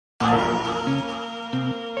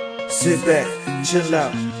sit back, chill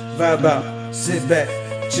out, vibe out, sit back,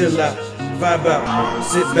 chill out, vibe out,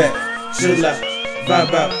 sit back, chill out,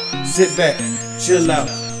 vibe out, sit back, chill out,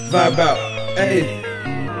 vibe out. Hey,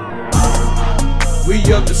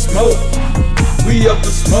 we up to smoke, we up to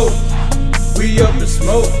smoke, we up to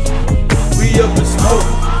smoke, we up to smoke,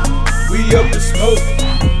 we up to smoke,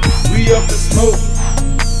 we up to smoke,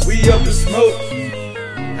 we up to smoke.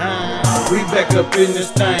 We back up in this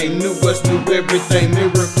thing, new what's new, everything.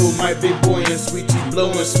 Miracle, my big boy and sweetie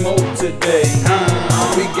blowing smoke today.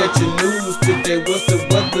 We got your news today, what's the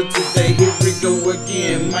weather today? Here we go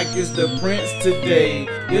again, Mike is the prince today.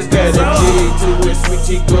 It's got a G to it,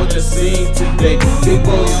 sweetie gonna sing today. Big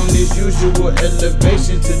boy on his usual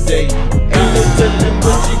elevation today. Ain't no telling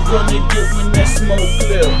what you gonna get when that smoke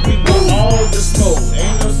clear. We want all the smoke,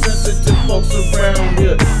 ain't no sensitive folks around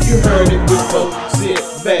here. You heard it before, sit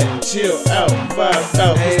back, chill out, vibe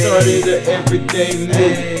out. We started an everyday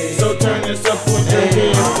move, so turn this up on your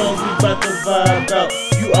headphones. We bout to vibe out.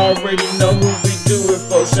 You already know who we do it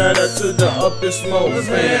for. Shout out to the Up in Smoke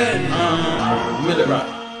man.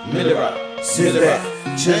 Millie Rock, sit back,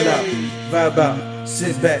 chill out, vibe out.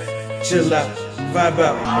 Sit back, chill out, vibe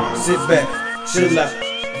out. Sit back, chill out,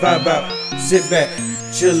 vibe out. Sit back,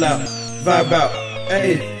 chill out, vibe out.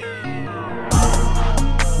 Hey,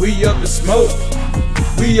 we up to smoke.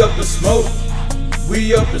 We up to smoke,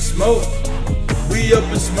 we up to smoke, we up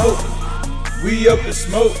to smoke, we up to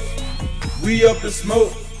smoke, we up to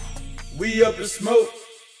smoke, we up to smoke.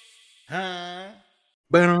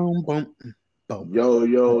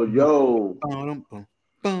 Yo.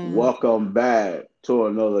 Welcome back to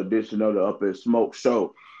another edition of the Up in Smoke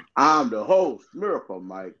Show. I'm the host, Miracle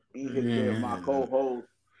Mike. In here today with my co-host,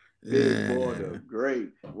 Big Boy the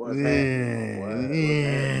Great. What's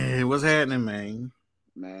happening? What's happening, man?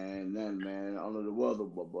 Man, nothing, man. Under the weather,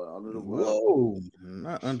 boy. Under the weather. Whoa,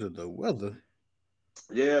 not under the weather.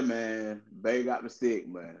 Yeah, man. Bay got me sick,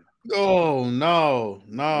 man. Oh, no.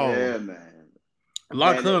 Yeah, man.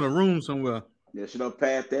 Lock her in a room somewhere. Yeah, she done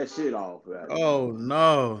passed that shit off. Right? Oh,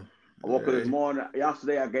 no. I woke up this morning.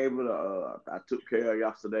 Yesterday, I gave her I took care of her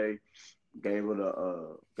yesterday. Gave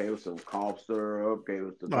her some cough syrup. Gave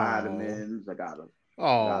her some vitamins. I got a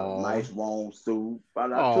nice warm soup.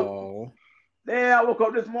 Then I woke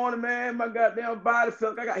up this morning, man. My goddamn body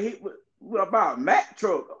felt like I got hit with about a Mack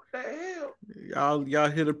truck. What the hell?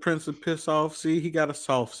 Y'all hear the Prince of Piss Off? See, he got a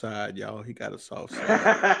soft side, y'all. He got a soft side.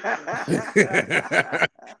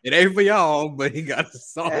 It ain't for y'all, but he got a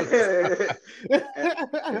soft side.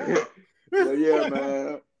 But yeah,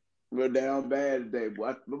 man. We're down bad today,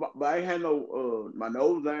 boy. But I ain't had no, my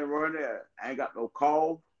nose ain't running. I ain't got no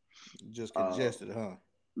cough. Just congested, huh?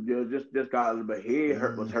 Yeah, just got a little bit.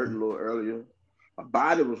 Head was hurting a little earlier. My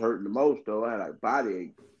body was hurting the most though. I had like body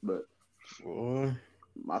ache, but I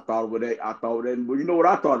thought it was that. Well, you know what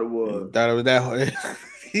I thought it was. Thought it was that.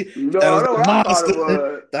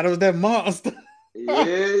 Thought it was that monster.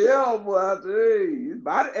 yeah, boy. I tell you, his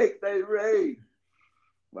body ache stay right.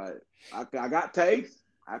 But I got taste.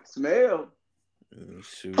 I can smell.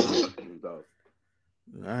 Shoot. So,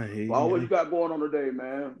 what you got going on today,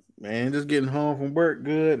 man? Man, just getting home from work.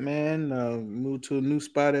 Good, man. Moved to a new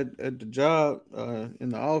spot at the job, in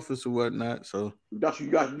the office or whatnot. So you got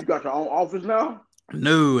your own office now?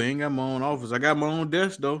 No, I ain't got my own office. I got my own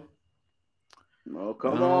desk though. Oh,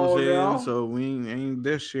 come on now. So we ain't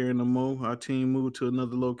desk sharing no more. Our team moved to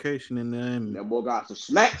another location and then that boy got some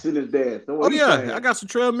snacks in his desk. I got some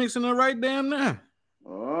trail mix in there right damn now.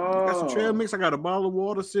 I got some trail mix. I got a bottle of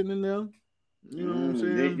water sitting in there. You know what I'm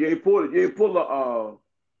saying? You ain't pull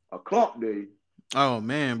a clump, did you? Oh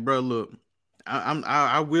man, bro, look,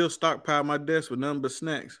 I will stockpile my desk with nothing but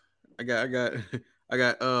snacks. I got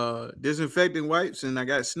disinfectant wipes and I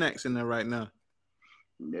got snacks in there right now.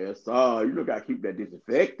 Yes, you don't gotta keep that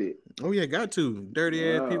disinfected. Oh yeah, got to.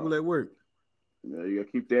 Dirty ass people at work. Yeah, you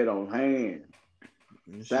gotta keep that on hand.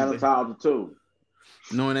 Sanitizer too.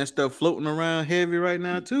 Knowing that stuff floating around heavy right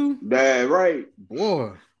now too. That's right,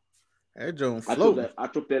 boy. That joint floating. I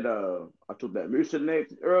took that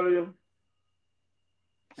Mucinex earlier,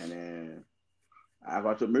 and then after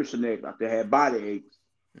I took Mucinex, I had body aches.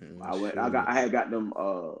 I had got them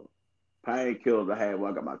painkillers. I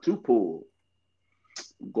got my 2 pull.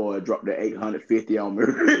 Go and drop the 850 on me.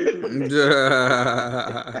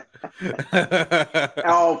 I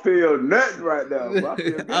don't feel nothing right now. But I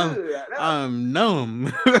feel good right now. I'm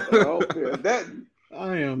numb. I don't feel nothing.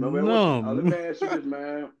 I am numb. Let me ask you this,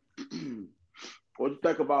 man. What you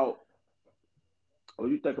think about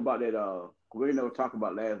that? We didn't never talk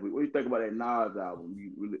about last week. What do you think about that Nas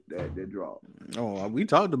album that dropped? Oh, we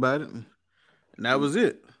talked about it, and that was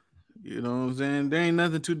it. You know what I'm saying? There ain't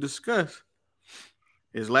nothing to discuss.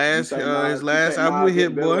 His last album with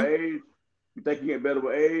hit, boy. You think he get better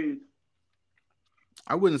with age?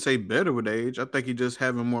 I wouldn't say better with age. I think he just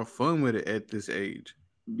having more fun with it at this age.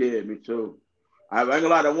 Yeah, me too. I ain't gonna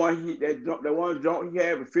lie, the one joint he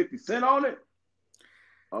had with 50 Cent on it.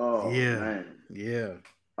 Oh yeah, man. Yeah.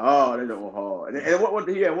 Oh, they don't hard. And what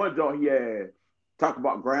he had? One joint he had talk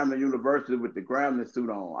about Grambling University with the Grambling suit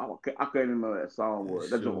on. I can't remember what that song was.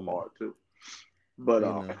 That joint was hard too. But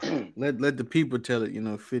let the people tell it.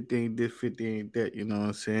 50 ain't this, 50 ain't that. You know what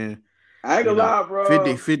I'm saying? I ain't gonna lie,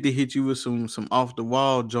 bro. 50 hit you with some off the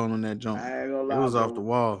wall joint on that joint. I ain't gonna lie, it was bro. Off the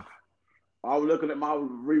wall. I was looking at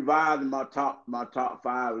revising my top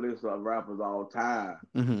 5 list of rappers all time.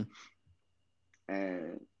 Mm-hmm.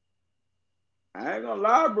 And I ain't gonna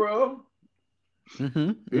lie, bro.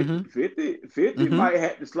 50 might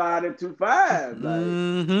have to slide into 5.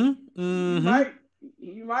 Like,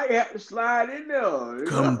 he might have to slide in there.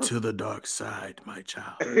 Come to the dark side, my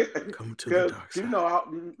child. Come to the dark side.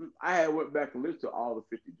 I had went back and listened to all the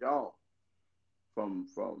 50 Jones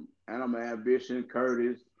from Animal Ambition,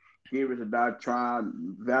 Curtis, Give It to Die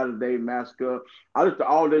Trying, Validate Massacre. I listened to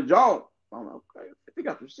all their Jones. I'm like, okay, they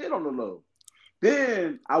got some shit on the low.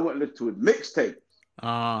 Then I went and listened to his mixtapes.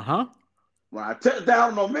 When I touched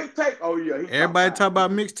down on mixtape, oh yeah, everybody talk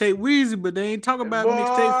about mixtape Weezy, but they ain't talk about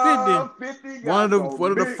mixtape 50. One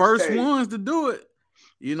of the first ones to do it.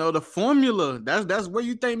 The formula. That's where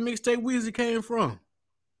you think mixtape Weezy came from.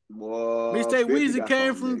 Mixtape Weezy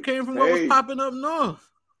came from what was popping up north.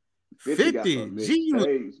 50 G.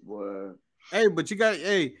 Boy. Hey, but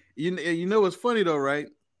you know what's funny though, right?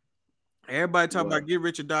 Everybody talk about Get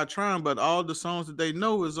Rich or Die Trying, but all the songs that they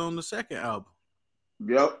know is on the second album.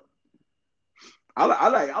 Yep. I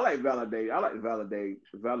like Validate. I like Validate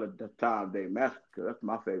Time Day Massacre. That's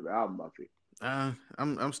my favorite album.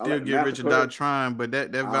 I'm still like Get Rich or Die Trying, but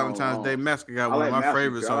that Valentine's Day Massacre got one of my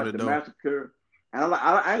favorites on it though. Massacre. And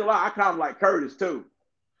I ain't gonna lie, I kind of like Curtis too.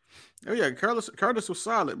 Oh yeah, Curtis was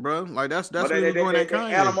solid, bro. Like that's where we going at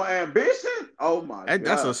Kanye. Animal Ambition. Oh my god,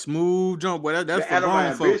 that's a smooth jump, boy. That's for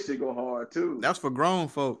grown folk. Ambition go hard too. That's for grown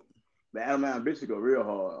folk. The Animal Ambition go real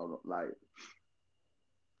hard, like.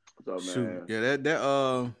 So, man. Yeah,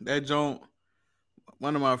 that joint,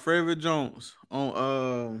 one of my favorite joints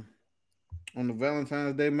on the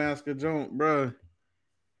Valentine's Day Massacre joint, bro,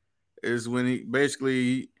 is when he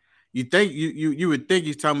basically you think you would think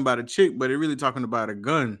he's talking about a chick, but he's really talking about a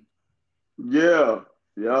gun. Yeah.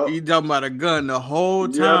 He's talking about a gun the whole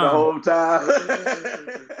time. Yeah, the whole time.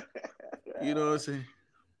 You know what I'm saying?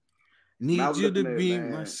 Need you to be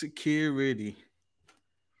my security.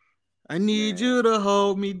 I need you to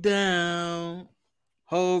hold me down.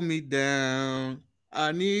 Hold me down.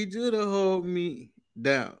 I need you to hold me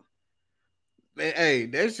down. Man, hey,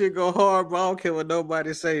 that shit go hard, bro. I don't care what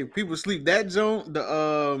nobody say. People sleep that joint,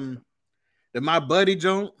 the My Buddy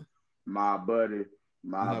joint. My buddy.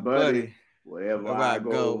 Wherever I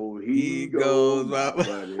go, he goes. My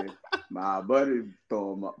buddy. My buddy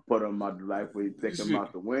put on my life when you thinking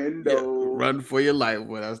about the window. Yeah, run for your life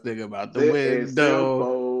when I was thinking about the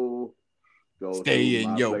window. Stay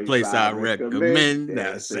in your place, I recommend.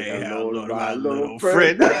 Now say hello to my little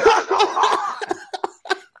friend.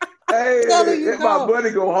 Hey, my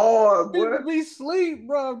buddy go hard, boy. People be asleep,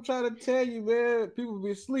 bro. I'm trying to tell you, man. People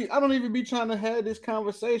be asleep. I don't even be trying to have this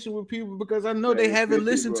conversation with people because I know they haven't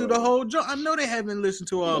listened to the whole joint. I know they haven't listened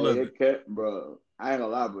to all of it. Bro, I ain't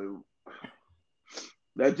gonna lie, bro.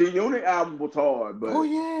 That G-Unit album was hard, but oh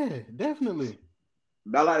yeah, definitely.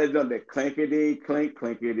 Not like they done that clinkety clink,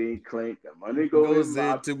 clinkety clink. The money goes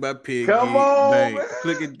into my piggy. Come on, bank. Man.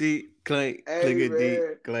 Clinkety clink,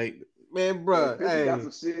 clinkety clink. Man, bro, 50 got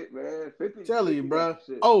some shit, man. 50, telling you, bro.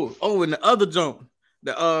 Oh, and the other jump,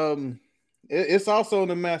 it's also in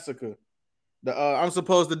the Massacre. I'm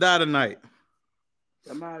supposed to die tonight.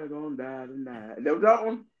 Somebody gonna die tonight. That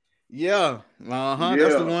one? Yeah. Yeah.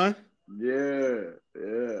 That's the one. Yeah.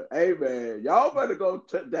 Hey man, y'all better go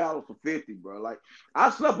down for 50, bro. Like I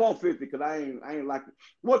slept on 50 because I ain't like it.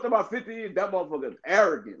 What about 50 is that motherfucker's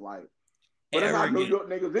arrogant, like. But that's how New York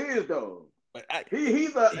niggas is though. He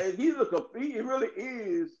really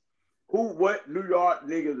is what New York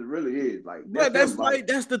niggas really is. Like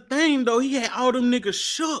that's the thing though. He had all them niggas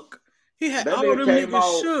shook. He had all them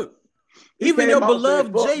niggas shook. Even your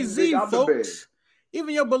beloved Jay-Z, folks.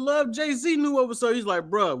 Even your beloved Jay-Z knew what was so. He's like,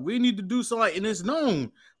 bro, we need to do something, and it's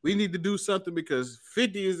known. We need to do something because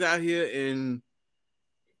 50 is out here and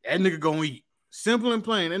that nigga gonna eat. Simple and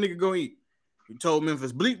plain, that nigga gonna eat. He told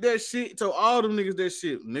Memphis, bleep that shit. He told all them niggas that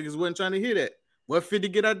shit. Niggas wasn't trying to hear that. What 50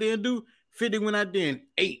 get out there and do? 50 went out there and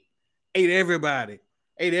ate everybody.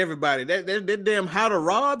 ate everybody. That damn how to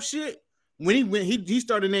rob shit. When he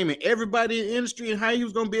started naming everybody in the industry and how he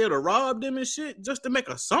was gonna be able to rob them and shit just to make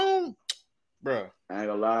a song, bro. I ain't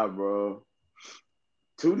gonna lie, bro.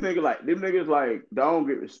 Two niggas like them niggas like don't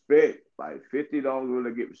get respect. Like 50 don't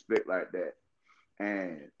really get respect like that.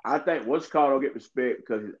 And I think what's called don't get respect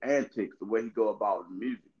because his antics, the way he go about the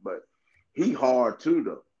music. But he hard too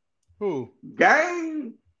though. Who?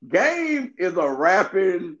 Game is a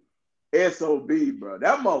rapping SOB, bro.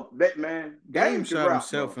 That man. Game shot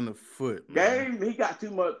himself in the foot. Man. Game, he got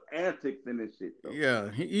too much antics in this shit. Though.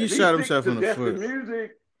 Yeah, he shot himself in the foot.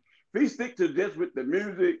 Music, if he stick to just with the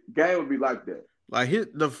music, Game would be like that. Like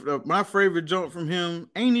my favorite joint from him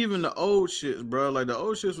ain't even the old shits, bro. Like the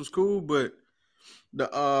old shits was cool, but the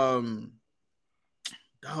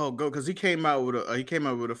because he came out with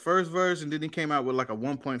a first verse and then he came out with like a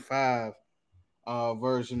 1.5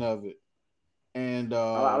 version of it. And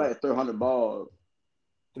I like 300 bars.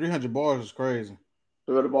 300 bars was crazy.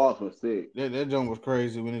 300 bars was sick. That joint was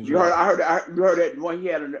crazy when it you heard that one he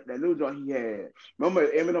had that new joint he had. Remember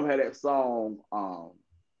Eminem had that song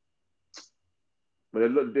but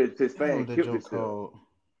his fan killed himself.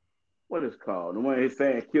 What is it called? The one his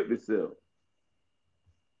fan killed himself.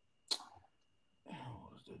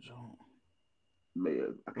 What was the joke?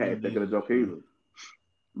 Man, I can't think of the joke either.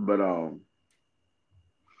 But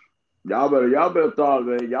y'all better thought,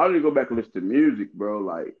 man. Y'all need to go back and listen to music, bro.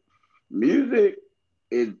 Like music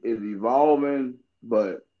is evolving,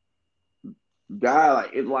 but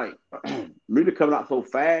it's like music coming out so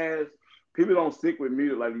fast. People don't stick with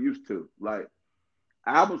music like they used to. Like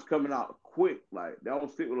albums coming out quick, like they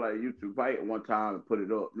don't stick with like YouTube fight at one time and put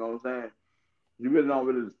it up. You know what I'm saying? You really don't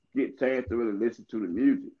really get a chance to really listen to the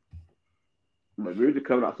music. But music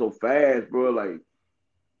coming out so fast, bro. Like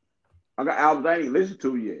I got albums I ain't listened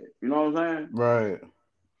to yet. You know what I'm saying? Right.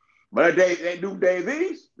 But that new Dave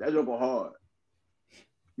East, that's gonna go hard.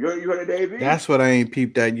 You heard of Dave East? That's what I ain't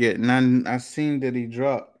peeped at yet. And I seen that he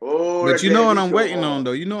dropped. Oh, but you know what I'm waiting on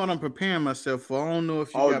though. You know what I'm preparing myself for. I don't know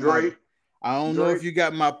if you got Drake. I don't know if you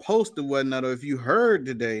got my post or whatnot, or if you heard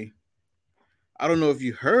today. I don't know if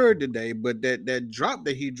you heard today, but that drop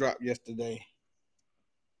that he dropped yesterday.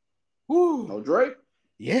 Woo. Oh, Drake?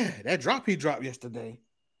 Yeah, that drop he dropped yesterday.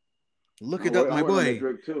 Look it up, my boy.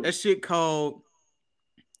 That shit called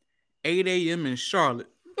 8 a.m. in Charlotte.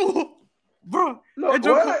 Bro,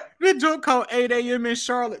 that joke called 8 a.m. in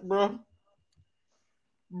Charlotte, bro.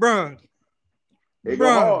 Bro. It go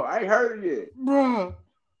hard. I ain't heard it yet. Bro.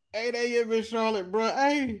 8 a.m. in Charlotte, bro.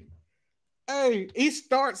 Hey, he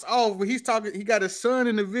starts off when he's talking. He got his son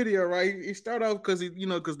in the video, right? He start off because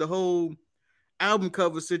because the whole album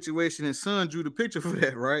cover situation, his son drew the picture for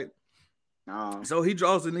that, right? So he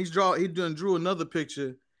draws and he drew another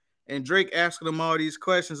picture, and Drake asking him all these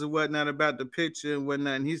questions and whatnot about the picture and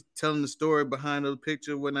whatnot, and he's telling the story behind the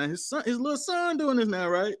picture and whatnot. His little son doing this now,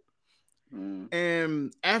 right?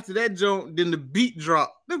 And after that joke, then the beat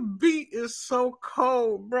dropped. The beat is so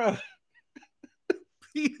cold, bro. The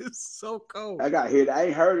beat is so cold. I got hit. I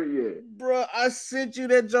ain't heard it yet. Bro, I sent you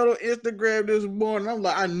that joke on Instagram this morning. I'm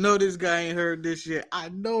like, I know this guy ain't heard this shit. I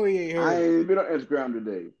know he ain't heard it. I ain't been on Instagram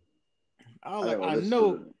today. I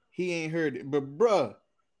know he ain't heard it. But, bro,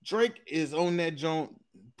 Drake is on that joint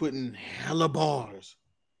putting hella bars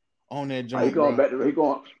on that joint. He going back to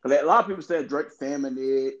because a lot of people said Drake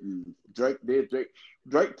feminine and Drake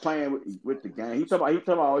playing with the game. He talking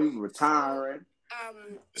about he was retiring.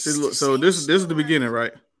 So this is the beginning,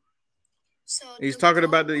 right? He's talking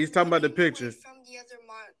about the picture.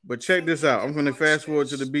 But check this out. I'm gonna fast forward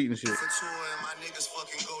to the beat and shit.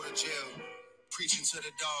 Preaching to the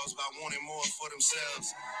dogs by wanting more for themselves.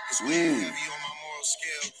 It's weighing heavy on my moral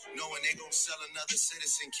scale. Knowing they gonna sell another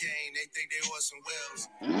Citizen Kane. They think they Orson Welles.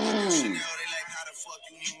 Chanel, they like how the fuck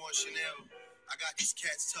you need more Chanel. I got these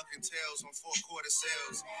cats tucking tails on 4-quarter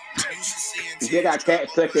sales. You should see they got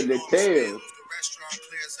cats tucking their tails. The restaurant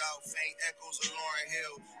clears out, faint echoes of Lauryn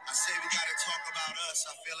Hill. I say we gotta talk about us.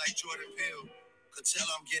 I feel like Jordan Peele. Could tell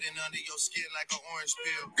I'm getting under your skin like an orange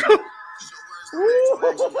peel.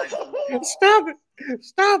 Stop it.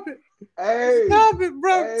 Hey, stop it,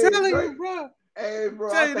 bro. Hey, I'm telling you, bro. Hey,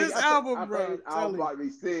 bro. Tell you this album, bro. This album about to be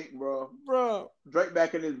sick, bro. Bro. Drake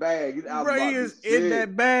back in his bag. His album bro, he is in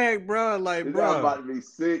that bag, bro. Like, this bro. album about to be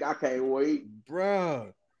sick. I can't wait.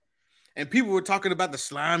 Bro. And people were talking about the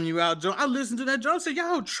slime you out joke. I listened to that joke. I said,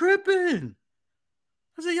 y'all tripping.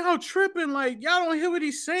 Like, y'all don't hear what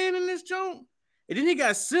he's saying in this joke? And then he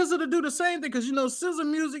got SZA to do the same thing because, SZA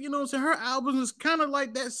music, what I'm saying, her album is kind of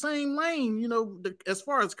like that same lane, as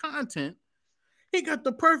far as content. He got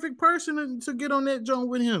the perfect person to get on that joint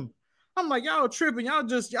with him. I'm like, y'all tripping.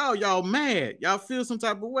 Y'all mad. Y'all feel some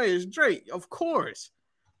type of way. It's Drake, of course.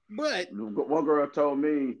 But one girl told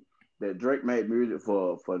me that Drake made music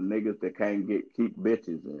for niggas that can't keep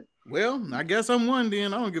bitches in. Well, I guess I'm one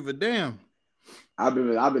then. I don't give a damn. I've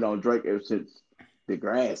been on Drake ever since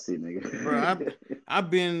Degrassi, nigga. Bro,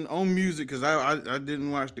 I've been on music because I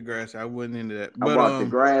didn't watch Degrassi. I wasn't into that. But, I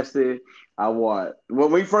watched Degrassi.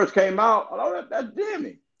 When we first came out. Oh, that's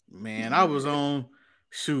Jimmy. Man, I was on.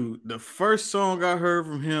 Shoot, the first song I heard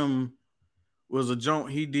from him was a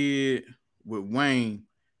joint he did with Wayne.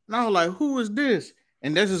 And I was like, who is this?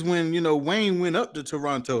 And this is when, Wayne went up to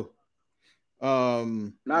Toronto. I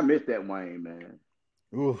miss that Wayne, man.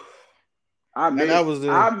 Oof. I miss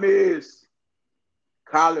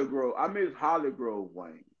Holly Grove. I miss Holly Grove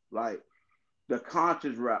Wayne. Like the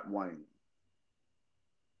conscious rap Wayne.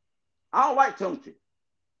 I don't like Tunchi.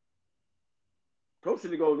 Coach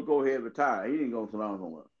to go ahead and retire. He didn't go so long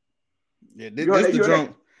somewhere. Yeah, this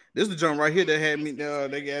is the jump right here that had me.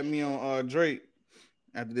 They got me on Drake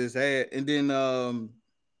after this ad, and then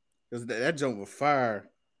cause that jump was fire.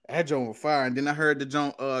 That jump was fire, and then I heard the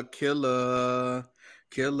jump Killer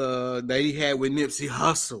that he had with Nipsey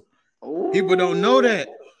Hussle. Ooh. People don't know that.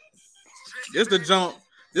 This the jump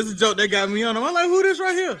that got me on him. I'm like, who this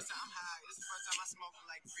right here?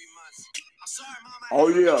 Oh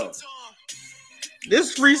yeah.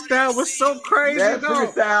 This freestyle was so crazy. That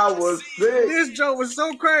freestyle was sick. This joke was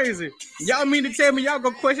so crazy. Y'all mean to tell me y'all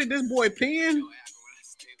gonna question this boy pen?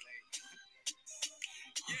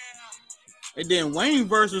 And then Wayne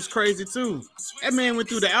verse was crazy too. That man went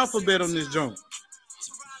through the alphabet on this joint.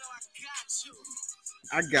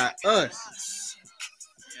 I got us.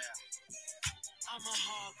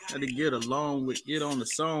 Had to get on the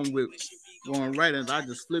song with going right, and I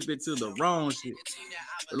just flip it to the wrong shit.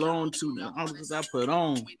 Belong to the artists I put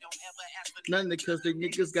on. Nothing because the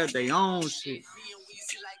niggas got their own shit.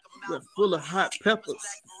 We're full of hot peppers.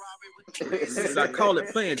 I call it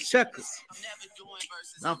playing checkers.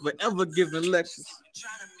 I'm forever giving lectures.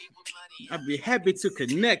 I'd be happy to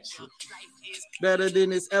connect you. Better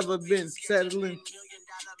than it's ever been. Settling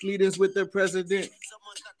meetings with the president.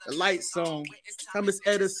 The light song. Thomas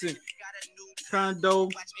Edison. Condo.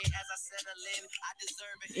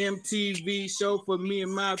 MTV show for me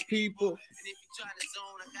and my people.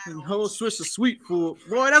 And whole Swisher Sweet Food.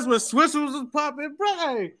 Boy, that's when Swisher was popping,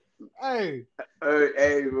 bro. Hey,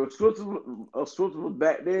 Swisher was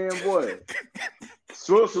back then, boy.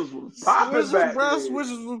 Swisher was popping back then.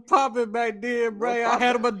 Swisher was popping back then, bro. I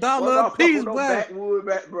had him $1 a piece,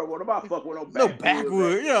 bro. What about fuck with no backwood? No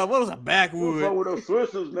backwood. Yeah, what was a backwood? Fuck with those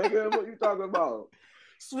Swishers, nigga. What you talking about?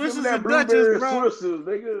 Swishers and Dutchess, bro. Swishers,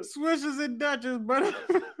 nigga. Swishers and Dutchess, bro.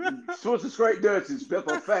 Swishers straight Dutchess,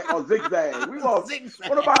 pepper fact or zigzag. We want zigzag.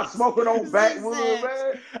 What about smoking on backwood,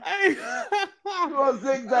 man? Hey. You want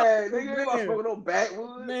zigzag, nigga? You want smoking on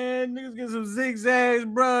backwood? Man, niggas get some zigzags,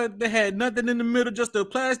 bro. They had nothing in the middle, just a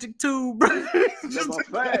plastic tube, bro. Just a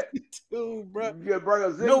plastic tube, bro. You can bring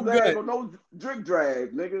a zigzag or no drink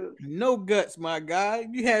drag, nigga. No guts, my guy.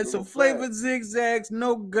 You had some flavored zigzags,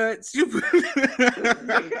 no guts.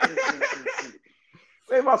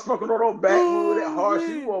 They about smoking on those backwood that harsh.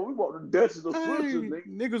 We want the Dutchess of Swishers, nigga.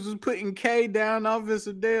 Niggas was putting K down off in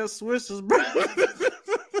some damn Swishers, bro.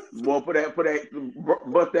 Boy, put that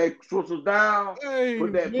Swishers down. Hey,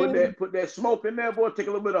 put that smoke in there, boy. Take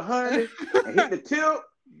a little bit of honey and hit the tip.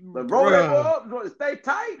 But roll that boy up, stay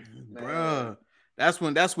tight, bro. That's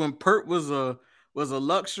when Pert was a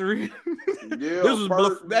luxury. Yeah,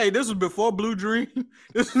 this was before Blue Dream.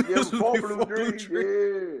 This was before Blue Dream.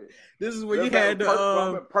 Yeah. This is when you had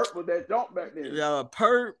the Pert with that jump back then. Yeah,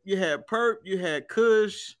 Pert. You had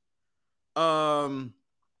Kush.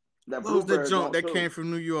 What was the jump that came from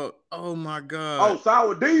New York? Oh my God. Oh,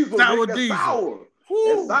 Sour Diesel. Sour Diesel. Sour.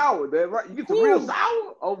 It's sour, man. Right? You get the real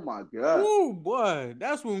sour. Oh my God. Ooh, boy,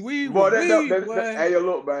 that's when we. Boy, hey,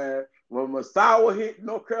 look, man. When my sour hit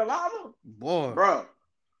North Carolina, boy, bro.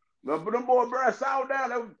 But them boys brought sour down.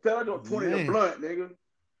 They would tell them 20 the blunt, nigga.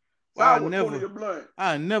 Sour 20 the blunt.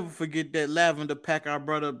 I never forget that lavender pack I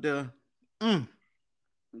brought up there. I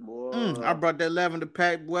brought that lavender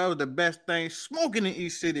pack, boy. It was the best thing smoking in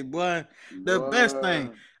East City, boy. The best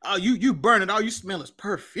thing. Oh, you burn it. All you smell is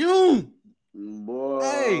perfume. Boy.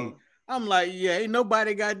 Hey, I'm like, yeah, ain't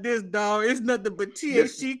nobody got this, dog. It's nothing but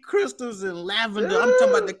THC crystals and lavender. I'm talking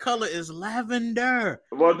about the color is lavender.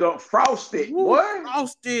 Well, the frosted, boy.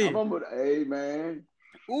 Frosted. I remember, hey, man.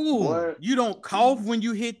 Ooh, boy. You don't cough when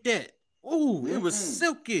you hit that. Ooh, it was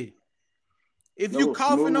silky. If you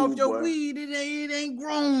coughing off your weed, it ain't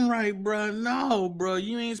grown right, bro. No, bro,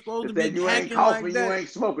 you ain't supposed to be you ain't coughing, like that. You ain't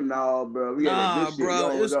smoking, no, bro.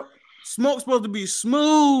 Bro. Smoke's supposed to be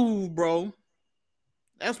smooth, bro.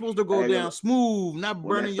 That's supposed to go down smooth, not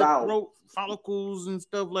burning your throat follicles and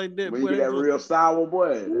stuff like that. When you get that real sour,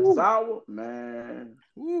 boy, that sour, man.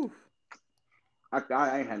 Woo.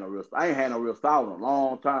 I ain't had no real sour in a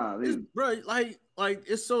long time. Bro, like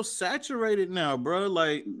it's so saturated now, bro.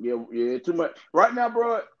 Like yeah, too much. Right now,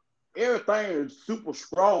 bro, everything is super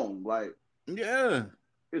strong. Like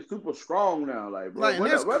it's super strong now. Like, bro, like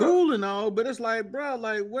that's cool and all, but it's like, bro,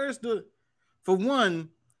 like where's the? For one,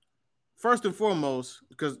 first and foremost,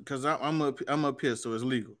 because I'm up here, so it's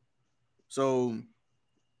legal. So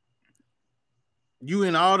you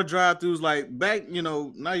in all the drive-thrus, like back,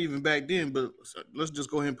 not even back then, but let's just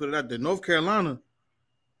go ahead and put it out there. North Carolina,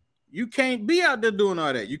 you can't be out there doing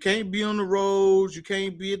all that. You can't be on the roads. You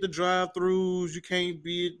can't be at the drive-thrus. You can't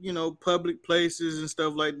be at, public places and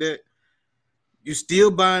stuff like that. You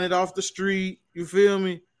still buying it off the street. You feel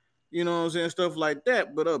me? You know what I'm saying? Stuff like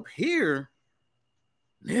that. But up here,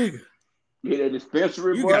 nigga. Yeah,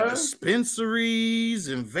 dispensary, you got dispensaries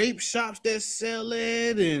and vape shops that sell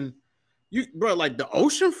it, and you, bro, like the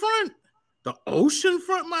oceanfront,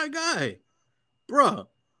 my guy, bro.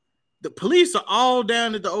 The police are all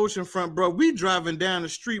down at the oceanfront, bro. We driving down the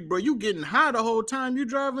street, bro. You getting high the whole time you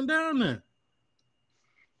driving down there,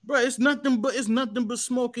 bro. It's nothing but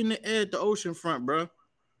smoke in the air at the oceanfront, bro.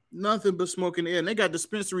 Nothing but smoke in the air. And they got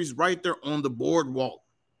dispensaries right there on the boardwalk.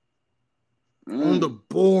 On the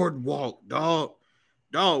boardwalk, dog.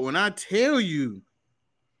 When I tell you,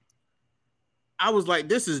 I was like,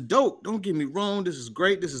 this is dope. Don't get me wrong. This is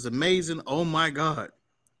great. This is amazing. Oh my God.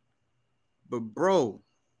 But bro,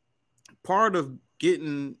 part of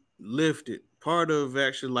getting lifted, part of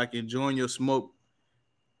actually like enjoying your smoke,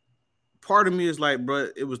 part of me is like, bro,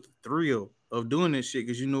 it was the thrill of doing this shit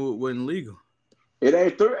because you knew it wasn't legal. It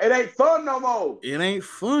ain't fun no more. It ain't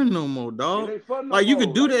fun no more, dog. It ain't fun no like you more.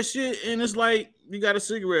 could do that shit, and it's like you got a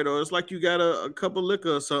cigarette, or it's like you got a cup of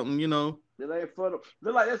liquor or something, It ain't fun.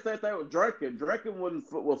 They're like that same thing with drinking. Drinking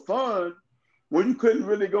was fun when you couldn't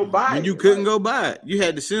really go buy it. When you couldn't go buy it, you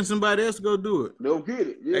had to send somebody else to go do it. They'll get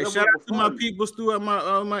it. Yeah, hey, shout out to my people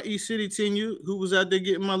throughout my East City tenure who was out there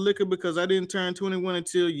getting my liquor because I didn't turn 21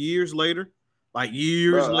 until years later. Like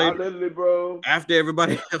years later, literally, bro. After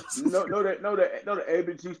everybody else. know the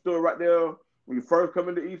ABC store right there when you first come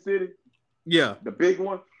into East City. Yeah, the big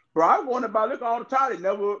one, bro. I wanted to buy liquor all the time. They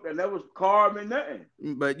never card me nothing.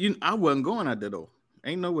 But I wasn't going out there though.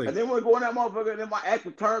 Ain't no way. And then when going that motherfucker, then my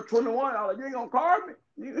actual turn 21. I was like, you ain't gonna card me.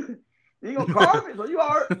 You ain't gonna card me. So you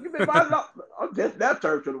been buying up. I'm just that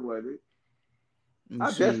turn 21. Dude.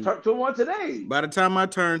 I just turned 21 today. By the time I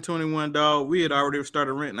turned 21, dog, we had already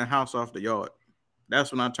started renting a house off the yard.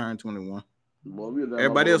 That's when I turned 21. Well,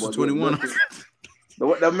 everybody else was 21.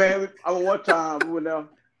 The man, one time we went down.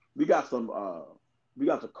 We got some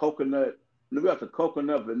coconut. We got the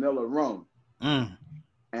coconut vanilla rum. And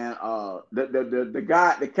the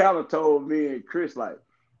guy, the counter told me and Chris like,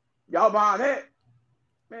 y'all buying that?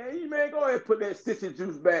 Man, go ahead and put that sissy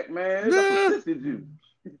juice back, man. That's sissy juice.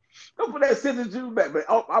 Go put that sissy juice back. But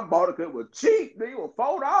I bought it because it was cheap. It was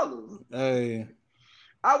 $4. Hey.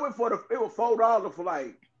 I went it was $4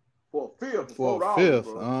 for a fifth. For a fifth.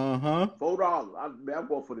 $4. I'm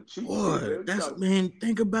going for the cheap. Boy, man,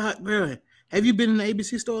 think about, bro. Have you been in the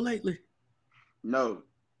ABC store lately? No.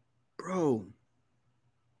 Bro.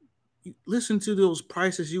 Listen to those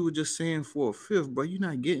prices you were just saying for a fifth, bro. You're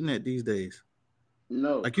not getting that these days.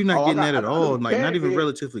 No. Like you're not getting that at all. Like not even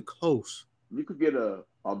relatively close. You could get a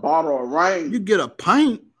bottle of rain. You get a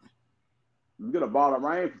pint. You get a bottle of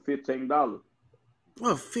rain for $15.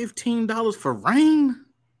 Bro, $15 for rain?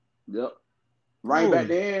 Yep. Rain back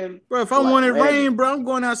then. Bro, if I wanted rain, bro, I'm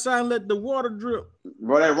going outside and let the water drip.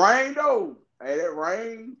 Bro, that rain though. Hey, that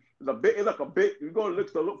rain is it's like a big, you go look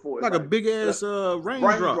for it. Like a big ass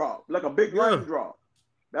raindrop. Like a big raindrop.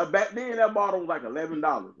 Now back then that bottle was like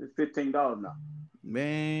 $11. It's $15 now.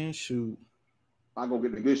 Man, shoot. I'm gonna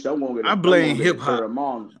get the good shit. I blame hip hop.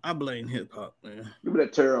 I blame hip hop, man. Give me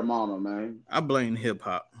that Terramana, man. I blame hip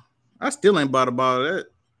hop. I still ain't bought a bottle of that.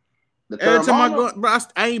 Every time I go, bro,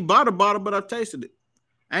 I ain't bought a bottle, but I've tasted it.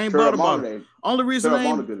 I ain't bought a bottle. Only reason I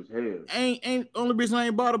ain't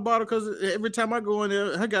bought a bottle because every time I go in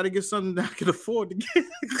there, I gotta get something that I can afford to get.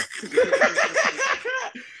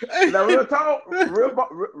 Now real talk,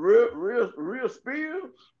 real spill.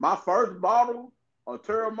 My first bottle of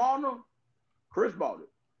Terramana, Chris bought it.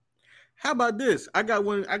 How about this? I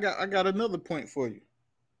got another point for you.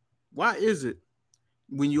 Why is it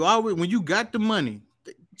when you got the money?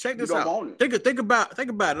 Check this out. Think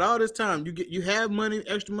about it. All this time you have money,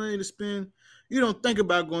 extra money to spend. You don't think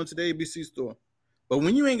about going to the ABC store. But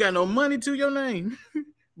when you ain't got no money to your name,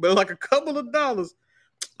 but like a couple of dollars.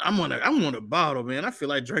 I want a bottle, man. I feel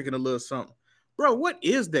like drinking a little something, bro. What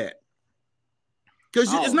is that?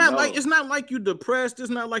 Because it's not like you depressed. It's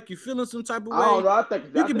not like you feeling some type of way. I don't know. I think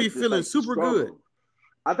you can be feeling super good.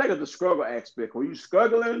 I think it's the struggle aspect. When you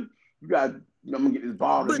struggling, you got I'm gonna get this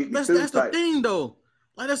bottle. But that's the thing, though.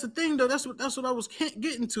 Like that's the thing, though. That's what I was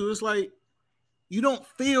getting to. It's like you don't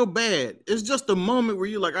feel bad. It's just a moment where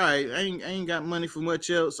you're like, all right, I ain't got money for much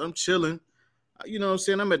else. I'm chilling. You know what I'm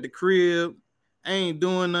saying? I'm at the crib. I ain't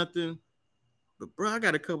doing nothing. But bro, I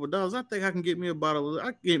got a couple of dollars. I think I can get me a bottle.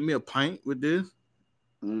 I can get me a pint with this.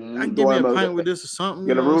 I can get me a pint with this or something.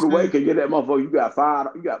 Get a rude awakening. Get that motherfucker. You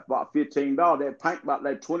got about $15. That pint about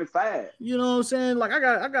like $25. You know what I'm saying? Like I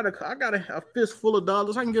got a fist full of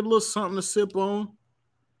dollars. I can get a little something to sip on.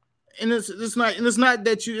 And it's not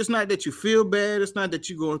that you feel bad. It's not that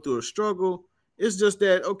you're going through a struggle. It's just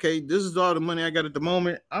that, okay, this is all the money I got at the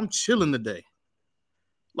moment. I'm chilling today.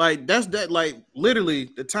 Like like literally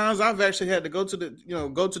the times I've actually had to go to the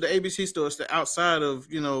ABC store outside of,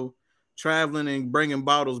 traveling and bringing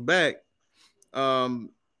bottles back.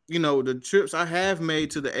 The trips I have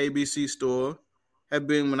made to the ABC store have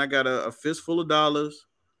been when I got a fistful of dollars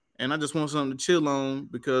and I just want something to chill on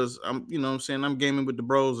because I'm gaming with the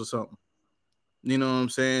bros or something. You know what I'm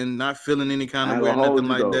saying? Not feeling any kind of way, nothing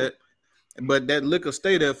like that. But that liquor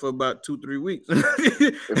stay there for about 2-3 weeks.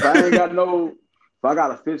 If I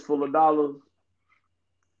got a fistful of dollars,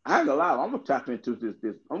 I ain't gonna lie, I'm gonna tap into this.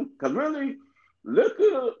 Because really,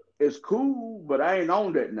 liquor is cool, but I ain't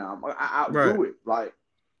on that now. I outdo it. Like,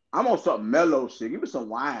 I'm on something mellow shit. Give me some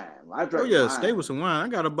wine. I drink wine. Stay with some wine. I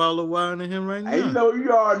got a bottle of wine in him right now. And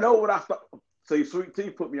you already know what I start. See, Sweet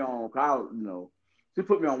Tea put me on. She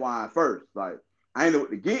put me on wine first. Like, I ain't know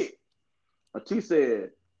what to get. But T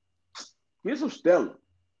said, get some Stella.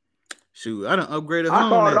 Shoot, I done upgraded. I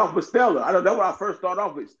started off with Stella. That's when I first started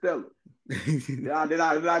off with Stella. then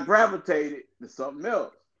I gravitated to something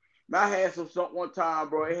else. I had something one time,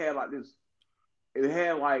 bro. It had like this. It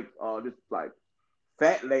had like this like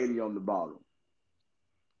fat lady on the bottom,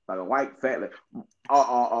 like a white fat lady.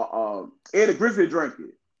 Eddie Griffin drink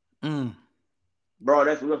it. Bro,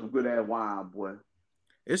 that's some good ass wine, boy.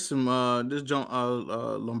 It's some this John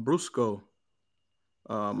Lambrusco.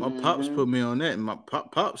 My pops put me on that, and my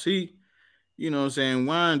pops he, you know what I'm saying,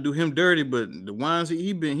 wine do him dirty, but the wines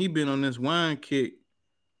he been on this wine kick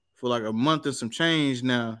for like a month and some change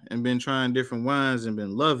now, and been trying different wines and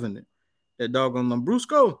been loving it. That doggone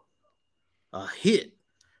Lambrusco, a hit,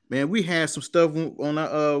 man. We had some stuff on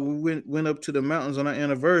our we went up to the mountains on our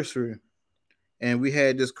anniversary, and we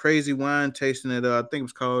had this crazy wine tasting at I think it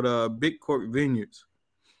was called Big Cork Vineyards.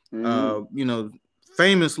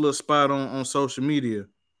 Famous little spot on social media.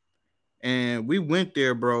 And we went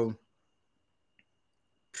there, bro.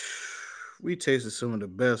 We tasted some of the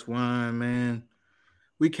best wine, man.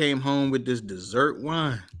 We came home with this dessert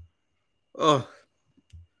wine. Oh.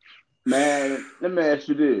 Man, let me ask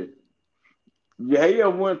you this. Yeah, you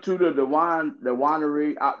ever went to the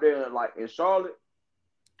winery out there like in Charlotte?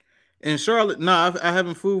 In Charlotte? No, I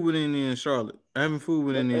haven't food with any in Charlotte.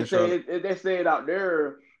 They say it out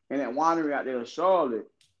there in that winery out there in Charlotte.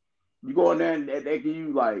 You go in there and they give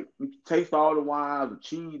you like you taste all the wines, the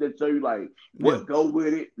cheese. They tell you like what go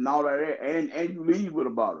with it and all that, and you leave with a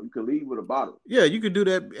bottle. You can leave with a bottle. Yeah, you could do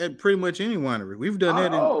that at pretty much any winery. We've done that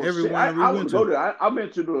in every winery we went to. Go there. I've been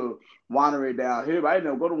to the winery down here, but I didn't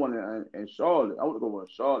never go to one in Charlotte. I want to go to one in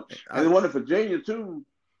Charlotte, and the one in Virginia too.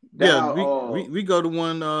 We go to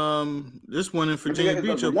one. This one in Virginia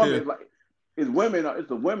Beach up here. It's women.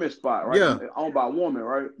 It's a women's spot, right? Yeah, owned by a woman,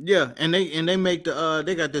 right? Yeah, and they make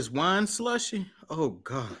they got this wine slushy. Oh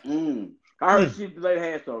God! I heard they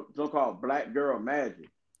had some so-called Black Girl Magic.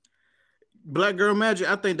 Black Girl Magic.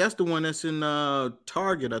 I think that's the one that's in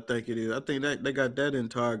Target. I think it is. I think that they got that in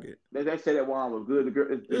Target. They said that wine was good.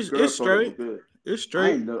 It's straight. Good. It's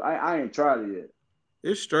straight. I ain't tried it yet.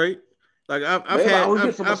 It's straight. Like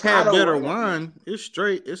I've had better wine. It's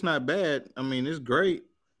straight. It's not bad. I mean, it's great.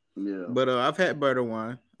 Yeah. But I've had better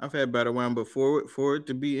wine. But for it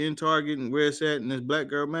to be in Target and where it's at and this Black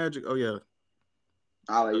Girl Magic, oh yeah.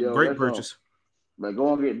 Great purchase. But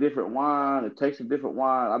go and get different wine and taste a different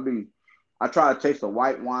wine. I try to taste a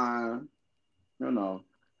white wine. You know.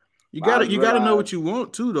 You gotta know what you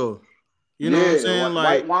want too, though. You know what I'm saying?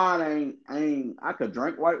 White wine ain't I could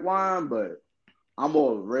drink white wine, but I'm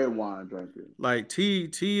more of a red wine drinker. Like tea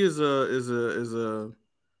is a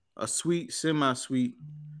sweet, semi-sweet.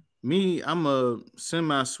 Me, I'm a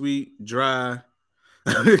semi-sweet, dry,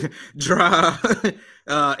 and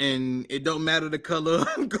it don't matter the color.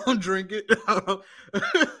 I'm gonna drink it.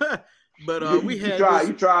 But we had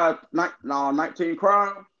you tried 19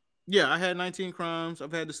 Crimes? Yeah, I had 19 Crimes.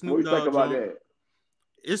 I've had the Snoop What do you think Dogg about joint. that?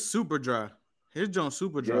 It's super dry. His joint's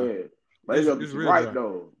super dry. Yeah, but it's gonna get you right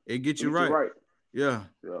though. It gets you right. Yeah,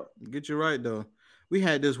 yeah, get you right though. We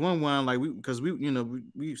had this one wine because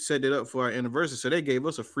we set it up for our anniversary, so they gave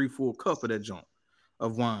us a free full cup of that joint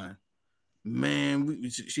of wine. Man,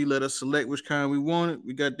 she let us select which kind we wanted.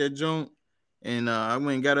 We got that joint, and I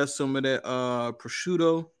went and got us some of that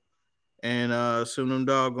prosciutto and some of them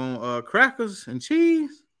doggone crackers and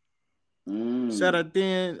cheese. Set up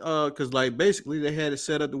then, because like basically they had it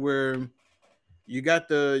set up to where you got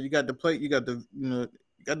the plate, you got the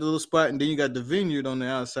little spot, and then you got the vineyard on the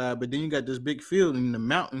outside, but then you got this big field and the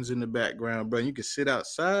mountains in the background, bro. You could sit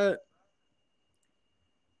outside.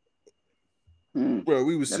 Bro,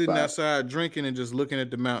 we was sitting outside drinking and just looking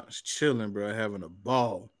at the mountains, chilling, bro, having a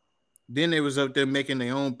ball. Then they was up there making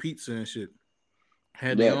their own pizza and shit.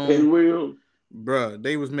 Had their own pinwheel, bro.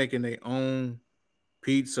 They was making their own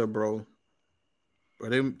pizza, bro.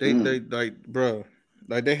 But they like, bro,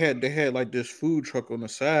 like they had like this food truck on the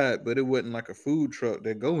side, but it wasn't like a food truck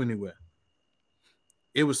that go anywhere.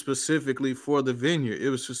 It was specifically for the vineyard. It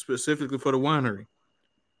was specifically for the winery.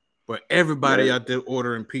 But everybody out there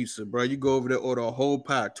ordering pizza, bro. You go over there, order a whole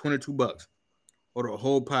pie, $22. Order a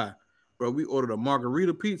whole pie, bro. We ordered a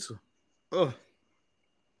margarita pizza. Ugh.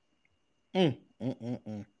 I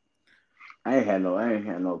ain't had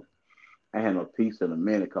no pizza in a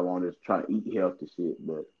minute. Come on, just trying to eat healthy shit,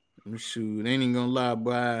 but shoot, ain't even gonna lie,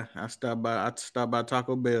 boy. I stopped by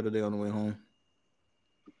Taco Bell today on the way home.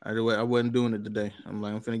 I wasn't doing it today. I'm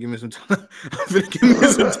like, I'm finna give me some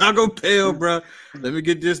Taco Bell, bro. Let me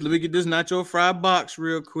get this nacho fry box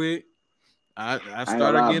real quick. I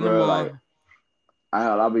started getting them all.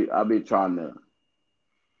 I'll be trying to.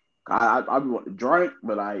 I be want to drink,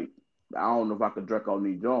 but I don't know if I can drink on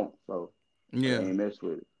these joints, so yeah, I ain't mess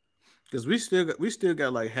with it. Cause we still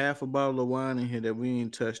got like half a bottle of wine in here that we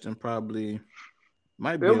ain't touched and probably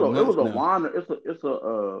might be. It was a wine. It's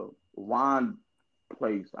a wine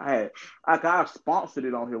place. I sponsored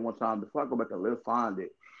it on here one time before I go back and find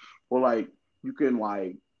it. Well, like you can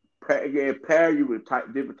like pair you with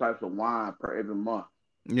different types of wine per every month.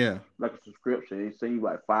 Yeah, like a subscription. It seems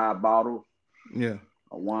like 5 bottles. Yeah,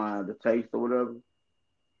 of wine to taste or whatever.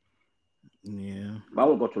 Yeah, I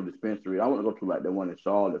would go to a dispensary. I want to go to like the one in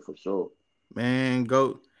Charlotte for sure. Man,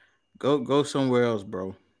 go somewhere else,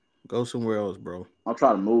 bro. Go somewhere else, bro. I'm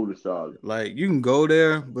trying to move to Charlotte. Like you can go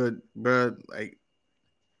there, but bro, like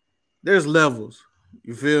there's levels.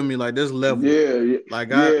 You feel me? Like there's levels. Yeah.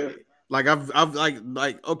 I've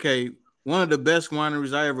like okay. One of the best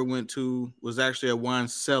wineries I ever went to was actually a wine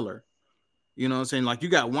cellar. You know what I'm saying? Like you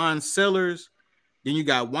got wine cellars, then you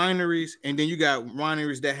got wineries, and then you got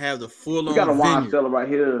wineries that have the full-on. We got a wine cellar right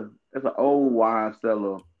here. It's an old wine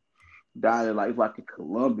cellar down there, like it's like in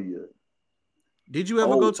Columbia. Did you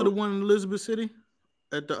ever go to the one in Elizabeth City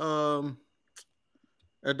at the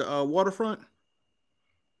waterfront?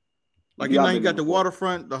 Like you got the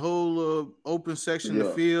waterfront, the whole open section of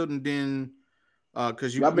the field, and then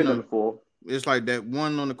because I've been there before. It's like that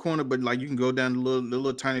one on the corner, but like you can go down the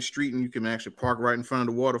little tiny street and you can actually park right in front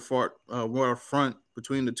of the waterfront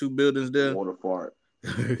between the two buildings there. Waterfront.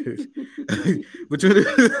 between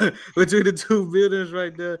the two buildings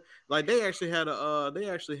right there. Like they actually had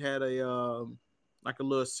a like a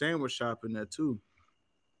little sandwich shop in there too.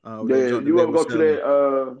 You ever go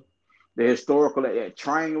to the historical that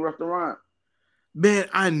train restaurant? Man,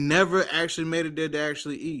 I never actually made it there to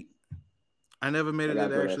actually eat. I never made it there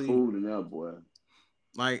to actually food in there, boy.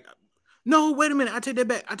 Like, no, wait a minute. I take that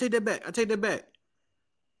back.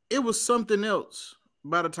 It was something else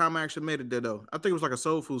by the time I actually made it there, though. I think it was like a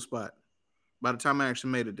soul food spot by the time I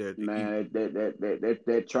actually made it there. Man,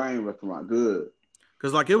 that train restaurant, good.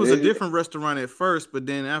 Because, like, it was a different restaurant at first, but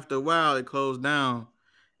then after a while, it closed down.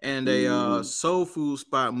 And a soul food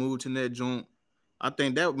spot moved to that joint. I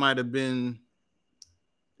think that might have been,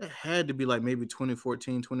 it had to be like maybe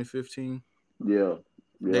 2014, 2015. Yeah.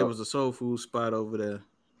 There was a soul food spot over there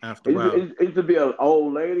after a while. It used to be an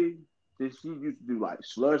old lady that she used to do like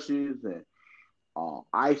slushies and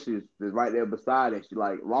ices that's right there beside it. She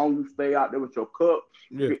like, long you stay out there with your cup,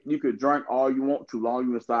 you could drink all you want to, long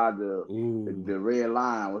you inside the red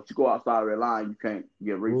line. Once you go outside the red line, you can't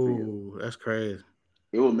get refilled. Ooh, that's crazy.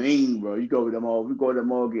 It was mean, bro. You go to them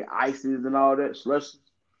all, get ices and all that slushies.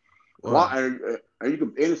 Wow. And you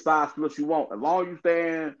can any size slush you want. As long as you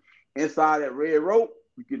stand inside that red rope,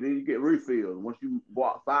 you get refilled. Once you go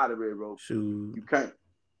outside the red rope, you can't.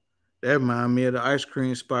 That reminds me of the ice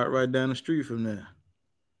cream spot right down the street from there.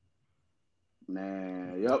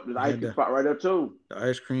 Man, Yep, the ice cream spot right there too. The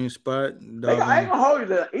ice cream spot. I ain't gonna hold you.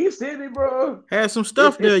 The East City, bro, had some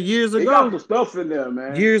stuff there years ago. They got some stuff in there,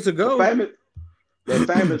 man. Years ago. The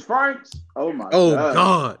famous Franks. Oh my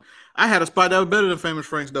God. I had a spot that was better than Famous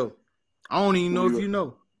Franks though. I don't even know if you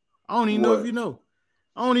know. I don't even know if you know.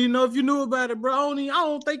 I don't even know if you knew about it, bro.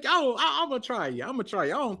 I'm gonna try you. I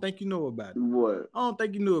don't think you know about it. What? I don't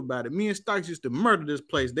think you knew about it. Me and Stocks used to murder this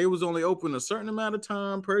place. They was only open a certain amount of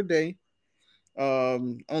time per day.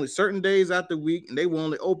 Only certain days out the week, and they were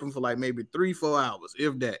only open for like maybe 3-4 hours,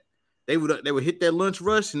 if that. They would hit that lunch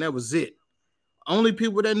rush, and that was it. Only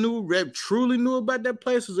people that truly knew about that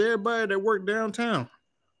place was everybody that worked downtown.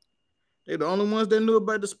 They're the only ones that knew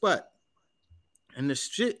about the spot. And the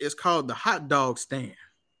shit is called the hot dog stand.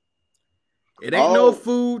 It ain't no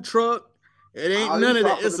food truck. It ain't none of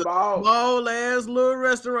that. It's a small ass little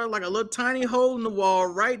restaurant, like a little tiny hole in the wall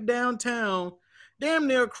right downtown, damn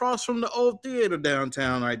near across from the old theater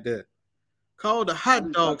downtown right there. Called the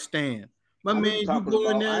hot dog stand. My man, you go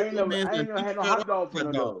in there. I ain't never had no hot dog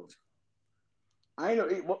from those. I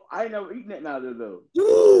ain't never eaten that now though.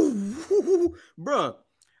 Bruh.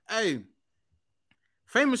 Hey,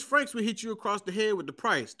 Famous Franks will hit you across the head with the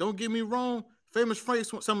price. Don't get me wrong. Famous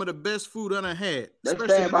Franks want some of the best food I done had. They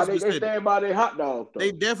stand by their hot dogs.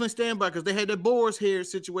 They definitely stand by because they had that Boar's Head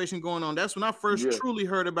situation going on. That's when I first truly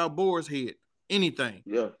heard about Boar's Head. Anything.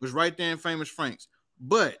 Yeah. Was right there in Famous Franks.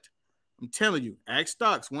 But I'm telling you, ask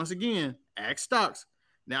Stocks. Once again, ask Stocks.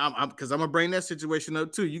 Now, because I'm going to bring that situation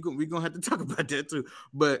up too. We're going to have to talk about that too.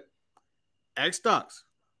 But ask Stocks.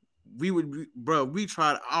 We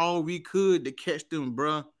tried all we could to catch them,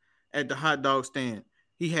 bro, at the hot dog stand.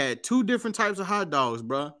 He had 2 different types of hot dogs,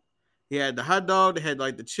 bro. He had the hot dog that had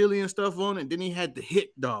like the chili and stuff on it. And then he had the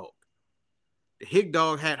Hick dog. The Hick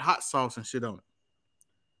dog had hot sauce and shit on it.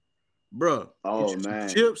 Bro, man,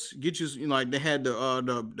 chips, get you like they had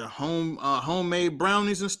the homemade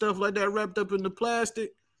brownies and stuff like that wrapped up in the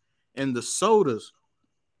plastic, and the sodas.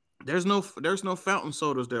 There's no fountain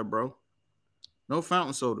sodas there, bro. No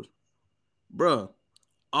fountain sodas, bro.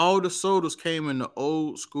 All the sodas came in the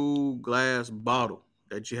old school glass bottle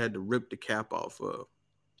that you had to rip the cap off of.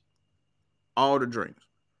 All the drinks,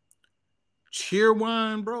 cheer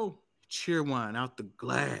wine, bro. Cheer wine out the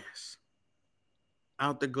glass.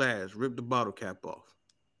 Out the glass, rip the bottle cap off.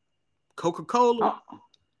 Coca-Cola,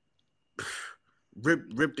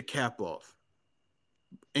 rip the cap off.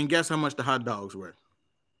 And guess how much the hot dogs were?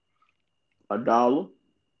 $1.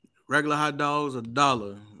 Regular hot dogs,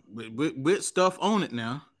 $1. With stuff on it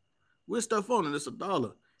now. With stuff on it, it's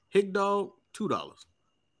 $1. Hick dog, $2.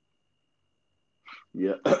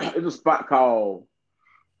 Yeah, it's a spot called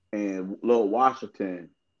in Little Washington.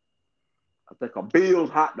 I think a Bill's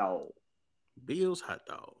hot dog. Bill's hot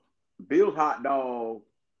dog. Bill's hot dog.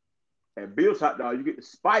 At Bill's hot dog, you get the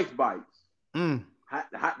spice bites. The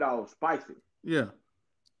hot dog spicy. Yeah.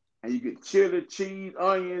 And you get chili, cheese,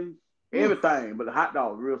 onions, everything. But the hot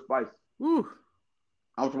dog real spicy. Ooh.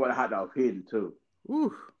 I'm talking about the hot dog hidden too.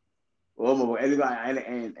 Ooh.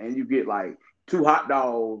 And you get like 2 hot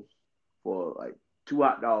dogs for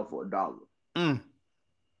 $1. And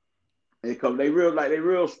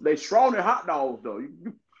because they strong in hot dogs though.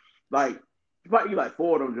 You probably eat like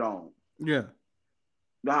 4 of them, John. Yeah.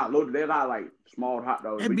 They're not like small hot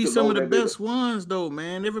dogs. That'd be some of the best ones though,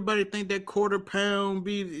 man. Everybody think that quarter pound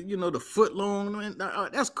be, the foot long. Man,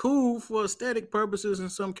 that's cool for aesthetic purposes in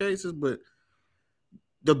some cases, but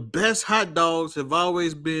the best hot dogs have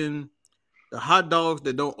always been the hot dogs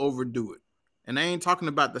that don't overdo it. And I ain't talking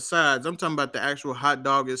about the sides. I'm talking about the actual hot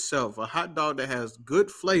dog itself. A hot dog that has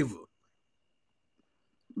good flavor.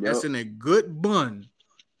 That's in a good bun.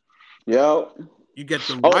 Yep. You get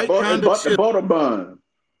the right kind of chip. The butter bun.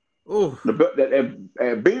 Oh.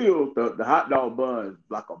 At Bill's, the hot dog bun is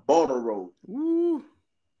like a butter roll. Ooh.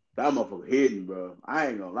 That motherfucker hidden, bro. I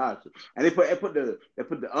ain't gonna lie to you. And they put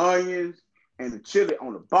the onions and the chili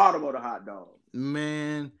on the bottom of the hot dog.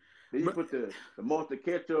 Man. Then you put the mustard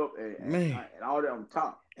ketchup and all that on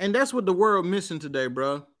top. And that's what the world missing today,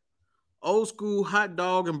 bro. Old school hot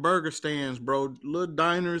dog and burger stands, bro. Little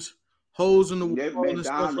diners, holes in the wall and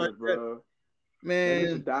stuff like bro. That.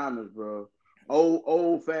 Man, diners, bro.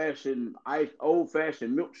 Old fashioned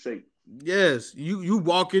milkshake. Yes, you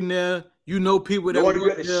walk in there, people that you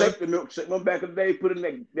got to shake the milkshake. One back in the day, put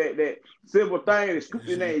in that silver thing and scoop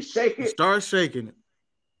in there and shake it. Start shaking it.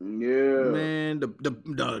 Yeah, man.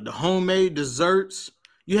 The homemade desserts.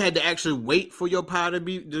 You had to actually wait for your pie to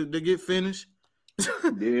get finished.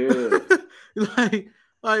 Yeah,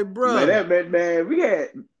 like, bro. Man, we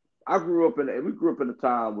grew up in a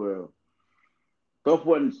time where stuff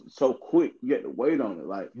wasn't so quick. You had to wait on it.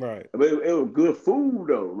 Like, right. I mean, it was good food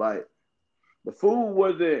though. Like, the food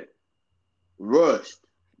wasn't rushed.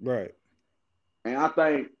 Right. And I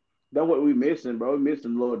think that's what we missing, bro. We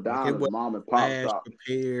missing little Like it Donna's was mom and pop flash shop.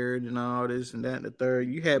 prepared and all this and that and the third.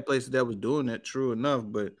 You had places that was doing that, true enough,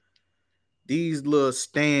 but these little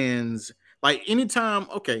stands, like anytime,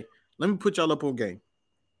 okay, let me put y'all up on game.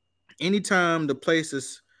 Anytime the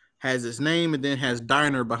places has its name and then has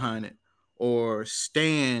diner behind it, or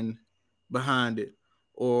stand behind it,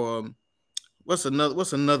 or what's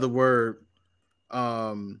another word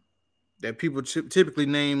that people typically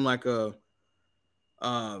name like a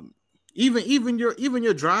um even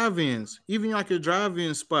your drive-ins, even like your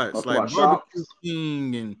drive-in spots Talk like about Barbecue shops.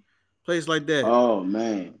 King and place like that. Oh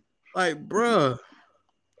man. Like, bruh,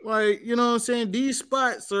 like, you know what I'm saying? These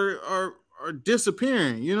spots are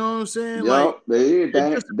disappearing. You know what I'm saying? Like, Yup, they is. they're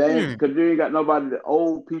They disappearing. because you ain't got nobody. The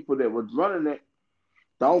old people that was running it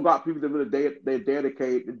don't got people that really they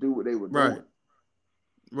dedicated to do what they were Right, doing.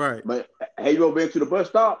 right. But have you ever been to the bus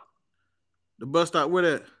stop The bus stop where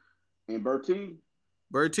that? in Bertie?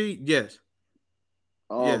 Bertie? Yes.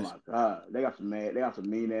 Oh Yes. my God, they got some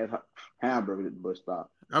mean ass hamburgers at the bus stop.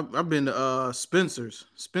 I've been to Spencer's.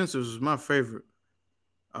 Spencer's was my favorite.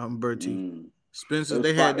 Bertie. Mm. Spencer's, It was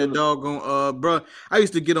they had spot. that doggone bro. I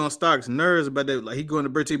used to get on Stocks nerves about that. Like, he going to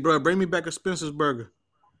Bertie, bro, bring me back a Spencer's burger.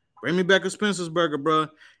 Bring me back a Spencer's burger, bro.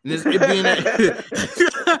 And it be in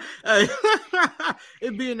that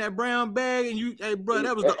it be in that brown bag, and you, hey, bro,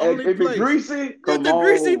 that was the only It be place. greasy. It's Come the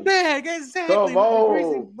greasy on, bag, exactly. come The greasy,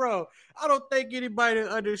 on. bro. I don't think anybody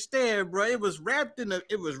understand, bro. It was wrapped in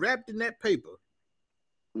that paper.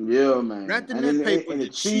 Yeah, man. Wrapped in And that then paper, and the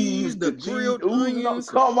cheese, the the cheese grilled oozing up. onions.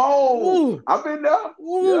 Come on, Ooh, I've been there.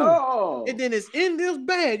 ooh. Yeah. And then it's in this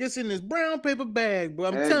bag. It's in this brown paper bag, bro.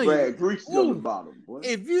 I'm And telling you. Brad greasy on the Ooh. bottom, boy.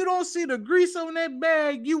 If you don't see the grease on that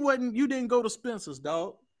bag, you didn't go to Spencer's,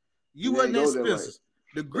 dog. You You wasn't didn't at go there right. Spencer's.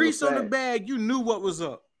 The It was grease on the fat. bag, you knew what was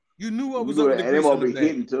up. You knew what You was go up with there, the and they grease on gonna the be bag.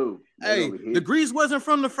 hitting too. They Hey, gonna be the hitting. grease wasn't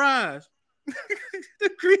from the fries. The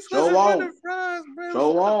grease Show wasn't from on. the fries, bro. It was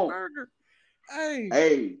Show from the on. burger. Hey.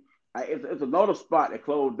 Hey, it's another spot that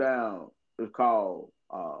closed down. It's called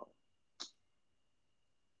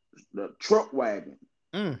the Truck Wagon.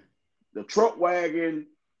 Mm. The Truck Wagon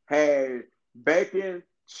had bacon,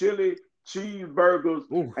 chili, cheeseburgers,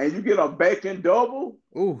 Ooh. and you get a bacon double.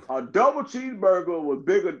 Ooh. A double cheeseburger was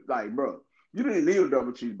bigger, like, bro. You didn't need a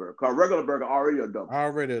double cheeseburger because a regular burger already a double.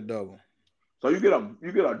 Already a double. So you get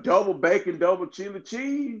a double bacon, double chili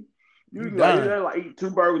cheese. You dying. like eat 2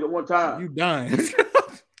 burgers at one time. You dying.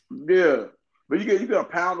 Yeah. But you get a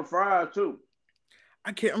pound of fries too.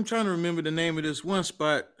 I'm trying to remember the name of this one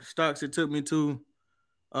spot Stocks it took me to.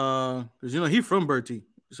 Because he from Bertie.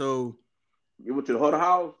 So You went to the Huddle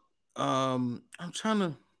House? I'm trying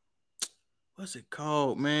to, what's it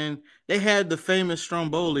called, man? They had the famous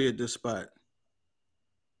Stromboli at this spot.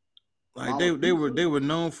 Like they were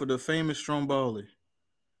known for the famous Stromboli.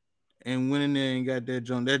 And went in there and got that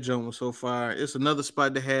junk. That junk was so fire. It's another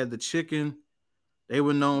spot that had the chicken. They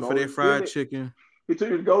were known for their fried chicken. He took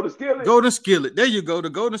you to Golden Skillet. Golden Skillet. There you go. The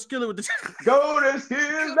Golden Skillet with the Golden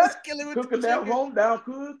Skillet. with Cooking that home down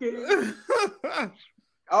cooking.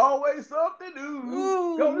 Always something new.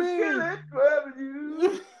 Oh, Golden man. Skillet forever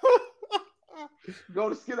you.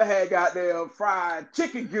 Golden Skillet had goddamn fried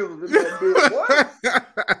chicken gills in that bitch.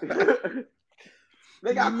 What?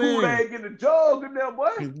 They got Kool-Aid in the jug in there, boy.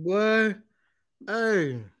 Boy,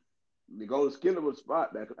 hey. The Golden Skillet was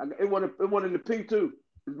spot back. It wasn't in the EP2.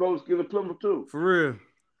 It's Golden Skillet Plymouth too. For real.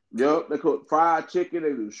 Yep, they cook fried chicken. They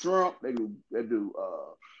do shrimp. They do.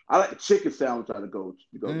 I like the chicken sandwich out of Golden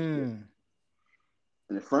Skillet. And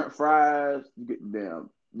the French fries. You get them.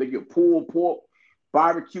 They get pulled pork,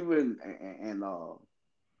 barbecue, and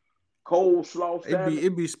coleslaw.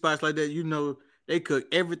 It be spots like that. They cook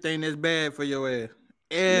everything that's bad for your ass.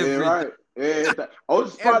 Yeah, right. Everything. Oh,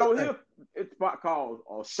 this spot over here. It's a spot called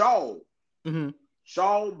Shaw. Mm-hmm.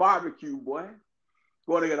 Shaw Barbecue, boy.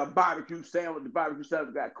 Go to get a barbecue sandwich. The barbecue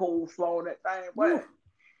sandwich got coleslaw on that thing, boy.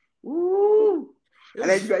 Woo! And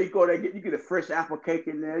then you go there, you get a fresh apple cake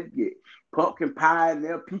in there. You get pumpkin pie in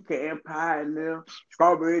there, pecan pie in there,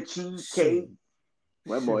 strawberry cheesecake.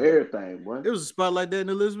 Boy, everything, boy. It was a spot like that in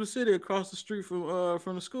Elizabeth City across the street from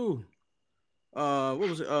the school. What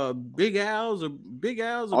was it? Big Al's or Big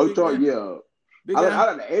Al's? Oh, you talking? Yeah. I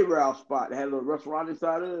like the A-Rail spot. They had a little restaurant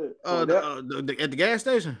inside of it. At the gas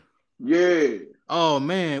station. Yeah. Oh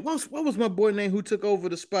man, what was my boy name who took over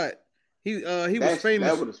the spot? He was famous.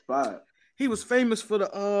 That was the spot. He was famous for the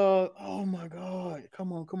oh my God.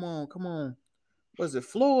 Come on. Was it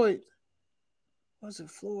Floyd? Was it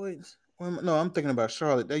Floyd's? No, I'm thinking about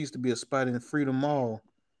Charlotte. There used to be a spot in Freedom Mall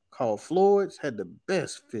called Floyd's. Had the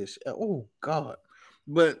best fish. Oh God!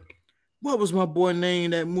 But what was my boy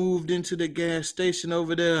name that moved into the gas station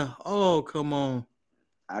over there? Oh, come on.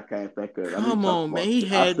 I can't think of it. Come on, man. He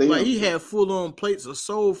had full on plates of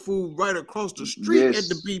soul food right across the street at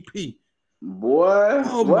the BP. Boy.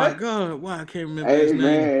 Oh my God. Why I can't remember his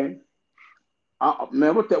name.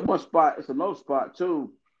 Man, what's that one spot? It's another spot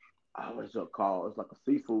too. What is it called? It's like a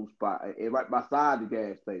seafood spot. Right beside the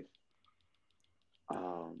gas station.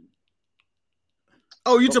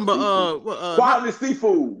 You talking about Quality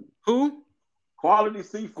Seafood. Who? Quality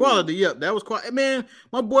Seafood. Quality, yep. That was quality. Man,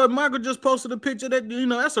 my boy Michael just posted a picture that,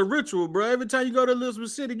 that's a ritual, bro. Every time you go to Elizabeth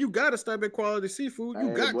City, you got to stop at Quality Seafood.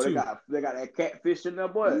 You got to. They got that catfish in there,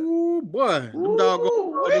 boy. Ooh, boy. Them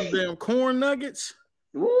doggone damn corn nuggets.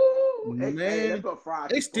 Ooh, man.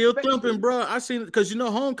 They still thumping, bro. I seen it because,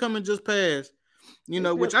 homecoming just passed.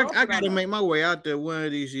 Which I got to make my way out there one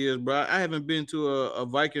of these years, bro. I haven't been to a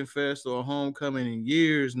Viking Fest or a homecoming in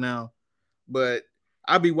years now, but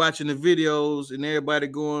I be watching the videos and everybody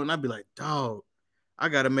going. I be like, dog, I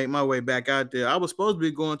got to make my way back out there. I was supposed to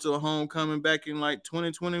be going to a homecoming back in like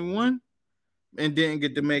 2021 and didn't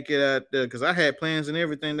get to make it out there because I had plans and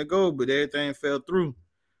everything to go, but everything fell through.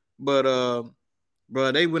 But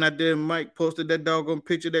bro, they went out there and Mike posted that doggone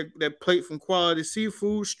picture, that plate from Quality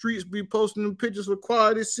Seafood. Streets be posting them pictures of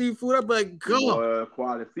Quality Seafood. I'm like, God.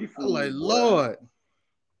 Quality Seafood. I'm like, Lord.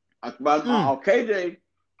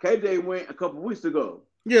 KJ went a couple weeks ago.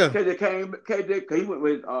 Yeah. KJ, he went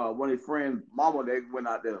with one of his friends' mama. They went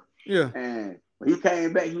out there. Yeah. And when he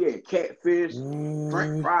came back, he had catfish,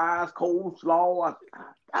 French fries, coleslaw.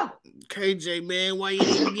 KJ, man, why you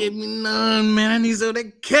didn't give me none, man? I need some of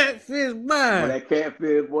that catfish, man. That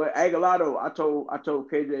catfish, boy. I ain't gonna lie though. I told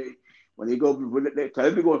KJ when he go, let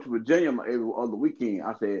me go to Virginia every other weekend.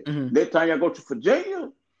 I said, next time y'all go to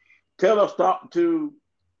Virginia, tell us stop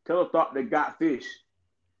they got fish.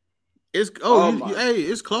 It's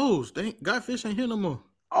it's closed. Got fish ain't here no more.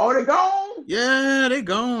 Oh, they gone? Yeah, they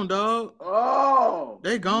gone, dog. Oh,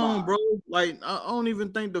 they gone, bro. Like I don't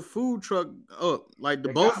even think the food truck up. Like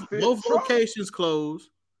both locations closed.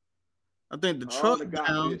 I think the truck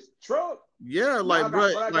down. Truck. Yeah, like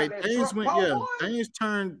bro, like things went. Yeah, things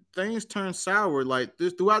turned sour. Like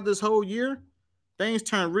this throughout this whole year, things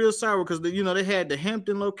turned real sour because they had the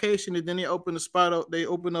Hampton location and then they opened the spot up. They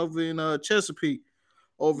opened over in Chesapeake.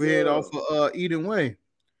 Over here off of Eden Way,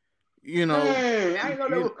 Dang, I ain't know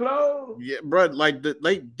they were closed. Yeah, bro. Like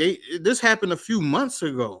this happened a few months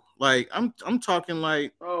ago. Like I'm talking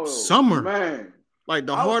like summer, man. Like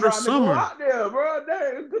the harder summer. Out there, bro.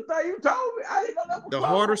 Dang, good thing you told me. I didn't know that was the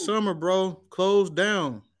harder summer, bro. Closed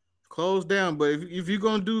down. But if you're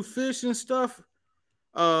gonna do fish and stuff,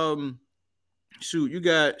 shoot, you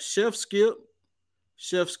got Chef Skip.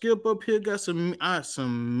 Chef Skip up here got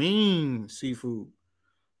some mean seafood.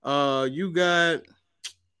 You got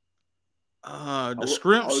the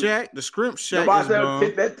Shrimp Shack. The Shrimp Shack is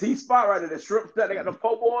gone. That T spot right there. The Shrimp Shack. They got the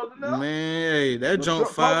po' boys in there. Man, hey, that jump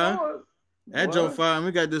fire. That jump fire. And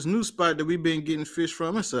we got this new spot that we've been getting fish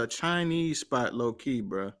from. It's a Chinese spot, low key,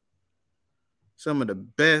 bro. Some of the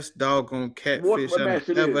best doggone catfish I've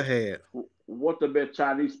ever had. What's the best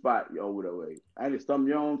Chinese spot over the way? And it's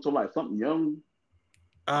something young, so like something young.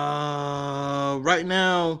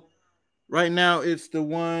 Right now it's the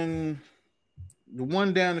one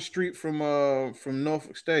down the street from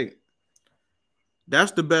Norfolk State.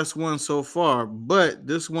 That's the best one so far. But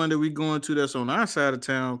this one that we going to that's on our side of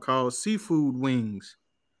town called Seafood Wings.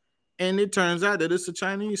 And it turns out that it's a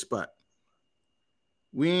Chinese spot.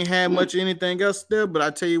 We ain't had much of anything else there, but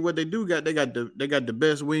I tell you what they do got. They got the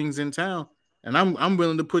best wings in town. And I'm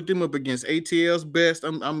willing to put them up against ATL's best.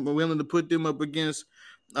 I'm willing to put them up against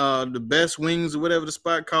the best wings or whatever the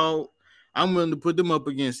spot called. I'm willing to put them up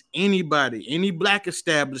against anybody, any black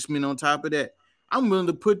establishment on top of that. I'm willing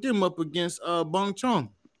to put them up against Bong Chong.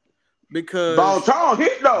 Because Bong Chong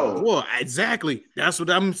hit though. Well, exactly. That's what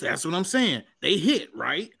I'm saying. They hit,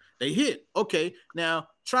 right? They hit. Okay. Now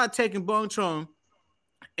try taking Bong Chong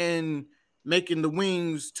and making the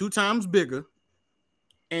wings 2 times bigger.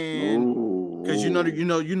 And because you know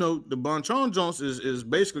the Bong Chong Jones is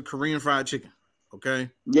basically Korean fried chicken. Okay.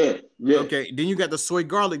 Yeah. Okay. Then you got the soy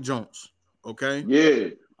garlic Jones. Okay. Yeah.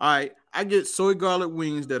 All right. I get soy garlic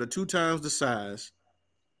wings that are 2 times the size.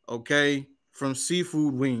 Okay. From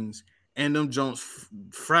Seafood Wings, and them Jones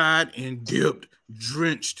fried and dipped,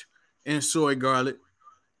 drenched in soy garlic.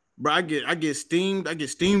 Bro, I get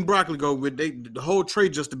steamed broccoli go with the whole tray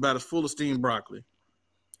just about is full of steamed broccoli.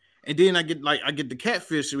 And then I get the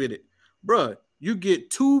catfish with it. Bro, You get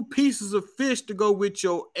 2 pieces of fish to go with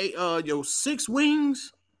your 6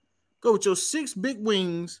 wings. Go with your 6 big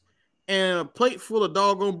wings and a plate full of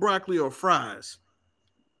doggone broccoli or fries.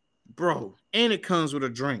 Bro, and it comes with a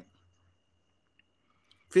drink.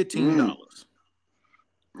 $15.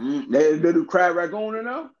 They do crab ragoon in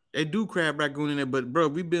there? They do crab ragoon in there, but bro,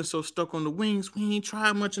 we've been so stuck on the wings, we ain't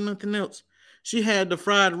tried much of nothing else. She had the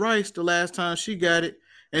fried rice the last time she got it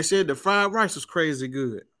and said the fried rice was crazy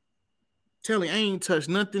good. Tell you, I ain't touched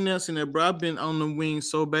nothing else in there, bro. I've been on the wings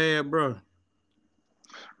so bad, bro.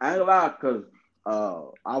 I ain't gonna lie, because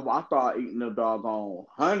I started eating the doggone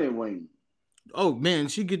honey wings. Oh man,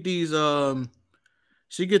 she get these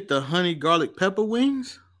she get the honey garlic pepper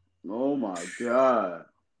wings. Oh my god.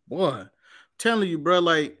 Boy, I'm telling you, bro,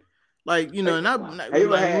 like you know,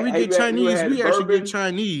 when we get Chinese, we actually get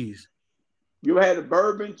Chinese. You ever had the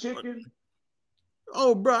bourbon chicken?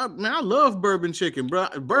 Oh, bro, man, I love bourbon chicken, bro.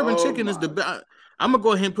 Bourbon chicken is the best. I'm gonna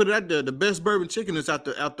go ahead and put it out there. The best bourbon chicken is out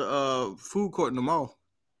the food court in the mall.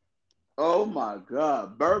 Oh my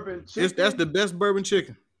god, bourbon chicken. That's the best bourbon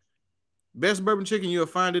chicken. Best bourbon chicken, you'll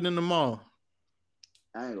find it in the mall.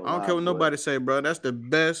 I don't care what nobody say, bro. That's the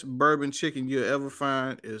best bourbon chicken you'll ever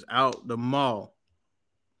find is out the mall.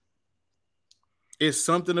 It's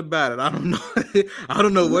something about it. I don't know. I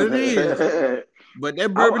don't know what it is. But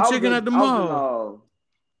that bourbon chicken at the mall.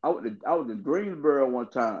 I was in Greensboro one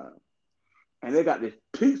time, and they got this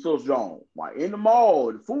pizza joint like in the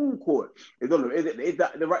mall, the food court. It's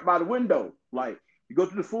right by the window. Like you go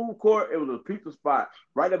to the food court, it was a pizza spot.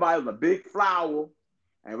 Right there by it was a big flower,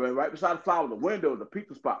 and right beside the flower, the window, the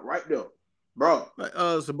pizza spot right there, bro. Like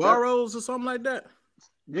Sbarro's or something like that.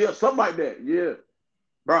 Yeah, something like that. Yeah,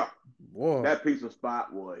 bro. Whoa. That pizza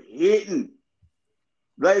spot was hitting.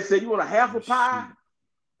 They said, you want a half a pie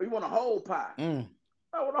or you want a whole pie?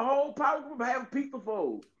 I want a whole pie. We're going to have pizza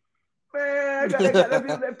food. Man,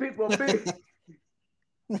 that people big.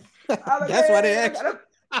 That's why they asked.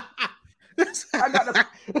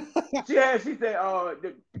 She said,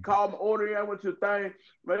 call my order. I went to the thing.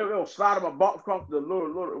 Man, they were sliding my box across the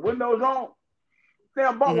little windows on.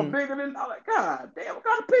 Damn box was bigger than. I was like, God damn, what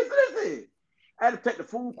kind of pizza this is? I had to take the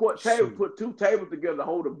food court table, put 2 tables together to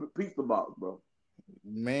hold a pizza box, bro.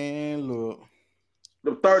 Man, look.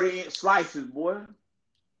 The 30-inch slices, boy.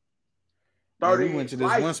 30 we went to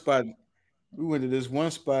this one spot. We went to this one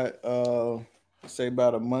spot, say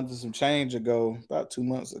about a month or some change ago, about 2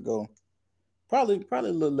 months ago. Probably a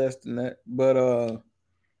little less than that. But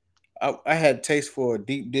I had taste for a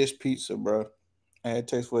deep dish pizza, bro. I had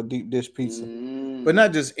taste for a deep dish pizza. But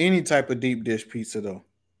not just any type of deep dish pizza, though.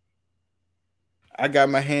 I got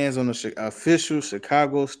my hands on the official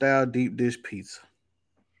Chicago-style deep dish pizza.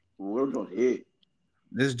 We're going to hit.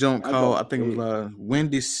 This joint called, I think it was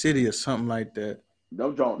Windy City or something like that.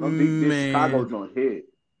 No deep dish Chicago joint hit.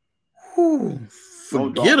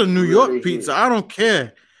 Forget a New York pizza. I don't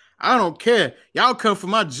care. Y'all come for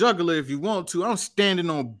my jugular if you want to. I'm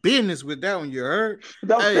standing on business with that one, you heard?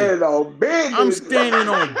 Standing on business. I'm standing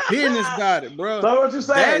on business about it, bro. So what you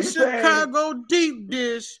saying? That Chicago deep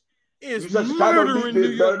dish is murdering New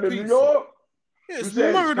York pizza. It's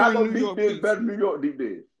murdering New York pizza. Better than New York deep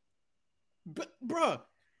dish. But, bro,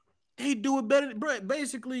 they do it better. Bro,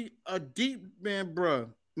 basically, a deep, man, bro.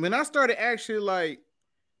 When I started actually, like,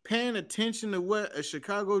 paying attention to what a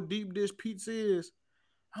Chicago deep dish pizza is,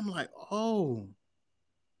 I'm like, oh,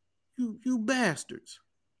 you bastards.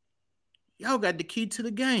 Y'all got the key to the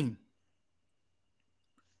game.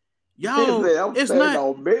 Y'all, it's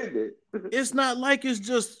not like it's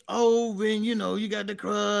just, when, you got the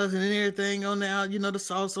crust and everything on there, the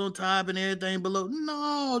sauce on top and everything below.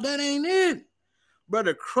 No, that ain't it. Bro,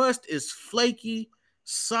 the crust is flaky,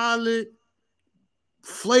 solid,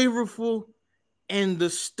 flavorful, and the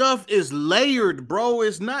stuff is layered, bro.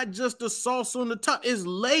 It's not just the sauce on the top. It's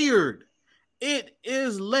layered. It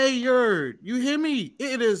is layered. You hear me?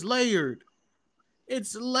 It is layered.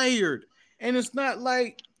 It's layered. And it's not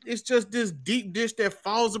like it's just this deep dish that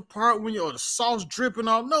falls apart when the sauce dripping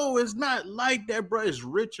off. No, it's not like that, bro. It's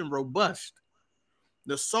rich and robust.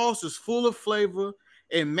 The sauce is full of flavor.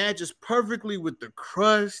 It matches perfectly with the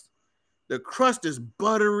crust. The crust is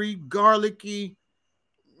buttery, garlicky.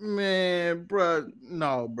 Man, bro,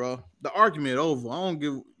 no, bro. The argument over. I don't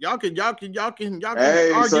give. Y'all can argue the hot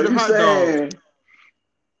dogs.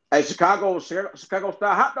 Hey, Chicago style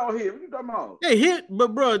hot dog here. What you talking about? They hit,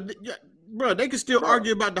 but bro, they can still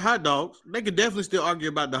argue about the hot dogs. They could definitely still argue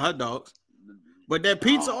about the hot dogs. But that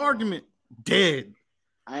pizza argument, dead.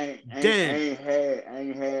 I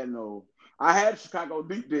ain't had no. I had Chicago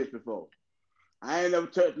deep dish before. I ain't never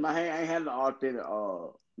touched my hand. I ain't had the authentic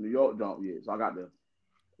New York joint yet, so I got the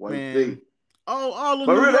wait. All of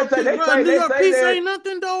New York pizza, bro. New York pizza ain't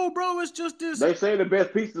nothing though, bro. It's just this. They say the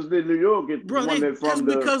best pizzas in New York is bro. That's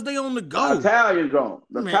because they on the go. Italian zone,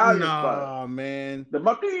 the Italian spot. Man. The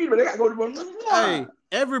Martini, they got to go to the Hey,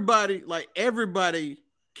 everybody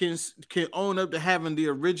can own up to having the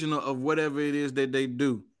original of whatever it is that they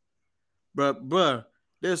do. But bruh,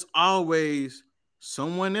 there's always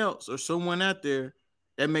someone else or someone out there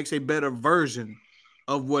that makes a better version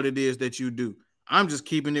of what it is that you do. I'm just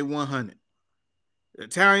keeping it 100.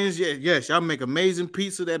 Italians, yes, y'all make amazing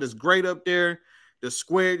pizza that is great up there. The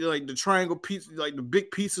square, like the triangle pizza, like the big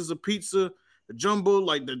pieces of pizza, the jumbo,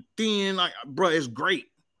 like the thin, like bruh, it's great.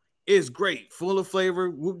 It's great, full of flavor.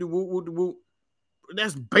 Whoop de whoop, whoop de whoop.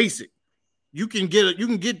 That's basic. You can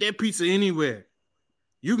get that pizza anywhere.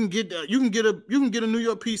 You can get a New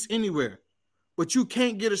York piece anywhere, but you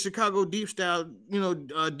can't get a Chicago deep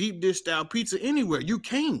dish style pizza anywhere. You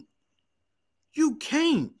can't,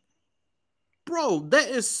 bro.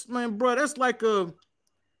 That's like a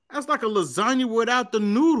lasagna without the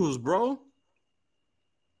noodles, bro.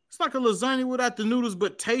 It's like a lasagna without the noodles,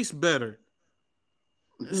 but tastes better.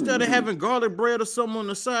 Instead of having garlic bread or something on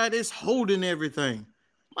the side, it's holding everything.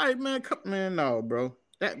 Like, man, no, bro.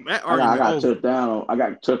 That argument I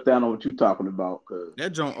got touched down on what you talking about. Cause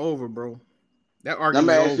that joint over, bro. That argument.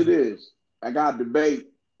 Let me ask you this. I got a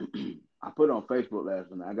debate. I put it on Facebook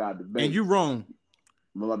last night. I got a debate. And you wrong.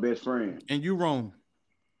 With my best friend. And you wrong.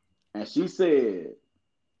 And she said,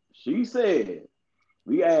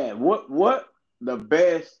 we asked what the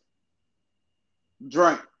best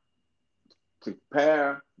drink to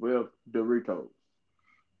pair with Doritos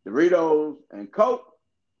and Coke,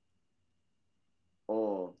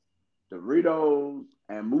 or Doritos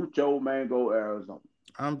and Mucho Mango Arizona.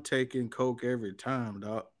 I'm taking Coke every time,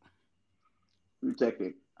 dog. You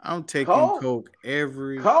taking? I'm taking Coke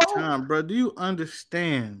every time, bro. Do you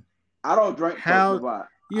understand? I don't drink Coke.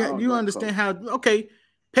 You understand how? Okay,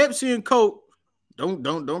 Pepsi and Coke.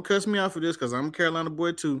 Don't cuss me out for this because I'm a Carolina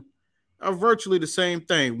boy too. Are virtually the same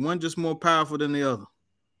thing. One just more powerful than the other.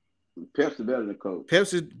 Pepsi better than Coke.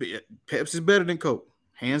 Pepsi's better than Coke.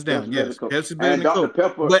 Hands down, yes. Pepsi's better than Dr. Coke.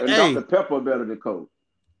 Pepper, but Dr. Pepper better than Coke.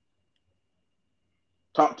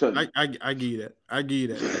 Talk to me. I give you that. I give you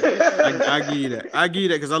that. I give you that. I give you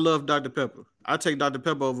that because I love Dr. Pepper. I take Dr.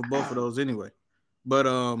 Pepper over both of those anyway. But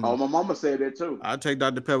my mama said that too. I take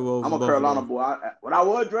Dr. Pepper over. I'm a Carolina boy. When I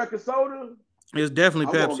was drinking soda, it's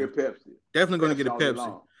definitely Pepsi. I'm gonna get Pepsi. Definitely gonna get a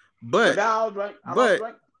Pepsi. But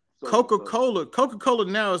Coca-Cola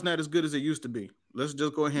now is not as good as it used to be. Let's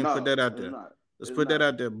just go ahead and put that out there. Let's put that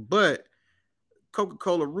out there. But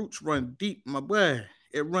Coca-Cola roots run deep, my boy.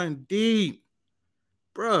 It run deep.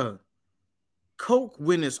 Bruh. Coke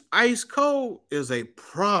when it's ice cold is a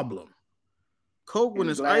problem. Coke when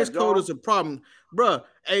it's ice cold is a problem. Bruh,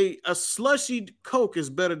 a slushy Coke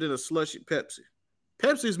is better than a slushy Pepsi.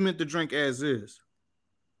 Pepsi's meant to drink as is.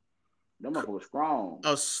 Them motherfuckers strong.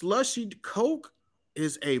 A slushy Coke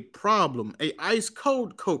is a problem. A ice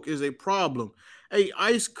cold Coke is a problem. A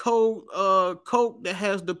ice cold Coke that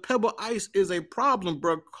has the pebble ice is a problem,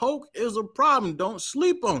 bro. Coke is a problem. Don't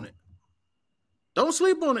sleep on it. Don't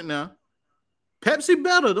sleep on it now. Pepsi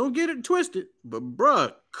better. Don't get it twisted. But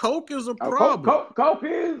bruh, Coke is a problem. Coke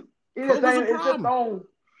is a problem.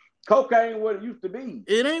 Coke ain't what it used to be.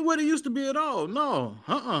 It ain't what it used to be at all. No.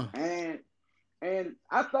 And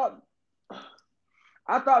I thought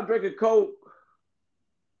drinking Coke.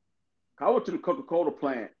 I went to the Coca-Cola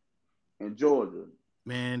plant in Georgia.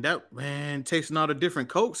 Man, tasting all the different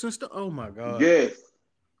Cokes and stuff. Oh my God. Yes.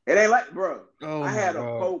 It ain't like, bro. Oh, I had a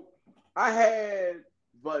Coke. I had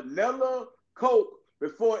vanilla Coke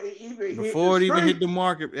before it even hit the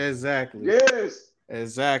market. Exactly. Yes.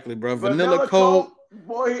 Exactly, bro. Vanilla Coke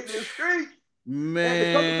before it hit the street.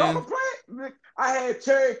 Man. I had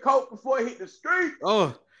cherry Coke before it hit the street.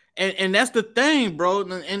 Oh, and that's the thing, bro.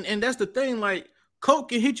 And that's the thing. Like, Coke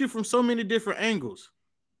can hit you from so many different angles.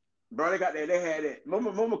 Bro, they got that. They had that.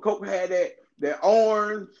 Remember Coke had that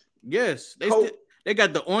orange. Yes, they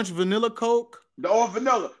got the orange vanilla Coke. The orange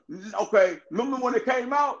vanilla. Okay, remember when it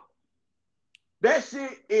came out? That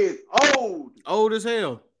shit is old. Old as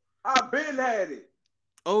hell. I've been had it.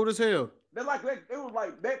 Old as hell. It was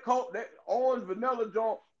like that Coke, that orange vanilla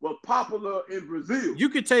joint was popular in Brazil. You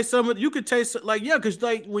could taste some of. You could taste because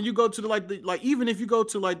like when you go to even if you go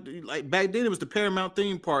to like back then it was the Paramount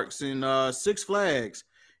theme parks and Six Flags.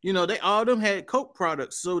 You know, they all of them had Coke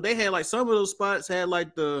products. So they had like some of those spots had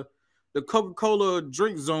like the Coca-Cola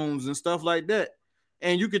drink zones and stuff like that.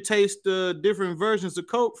 And you could taste the different versions of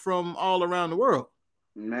Coke from all around the world.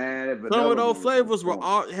 Man, some of those flavors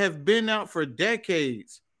have been out for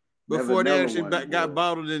decades. before they actually got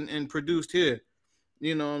bottled and produced here.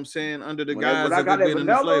 You know what I'm saying? Under the guise of it being in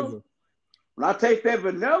the flavor. When I taste that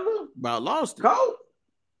vanilla, about lost it. Coke,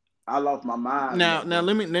 I lost my mind. Now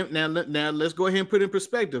let's go ahead and put it in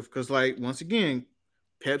perspective, because like once again,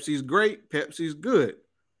 Pepsi's great, Pepsi's good.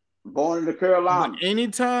 Born in the Carolinas. But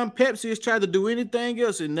anytime Pepsi has tried to do anything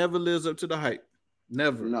else, it never lives up to the hype.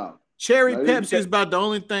 Never. No. Cherry Pepsi is about the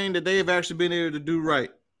only thing that they've actually been able to do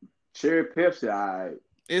right. Cherry Pepsi, all right.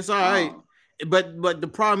 It's all right. But the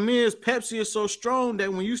problem is Pepsi is so strong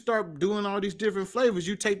that when you start doing all these different flavors,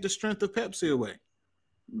 you take the strength of Pepsi away.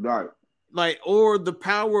 Right. Like, or the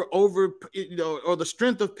power over, or the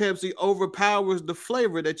strength of Pepsi overpowers the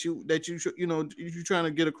flavor that you're trying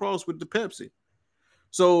to get across with the Pepsi.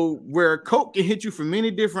 So where Coke can hit you from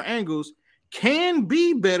many different angles, can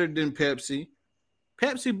be better than Pepsi.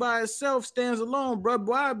 Pepsi by itself stands alone, bro.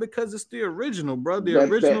 Why? Because it's the original, bro. The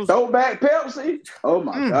original throwback Pepsi. Oh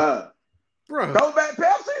my god, bro. Throwback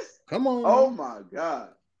Pepsis. Come on. Oh my god.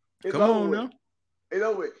 Come on now. It's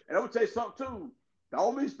over with. And I'm gonna tell you something too.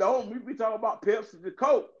 Don't we be talking about Pepsi to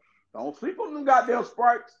Coke. Don't sleep on them goddamn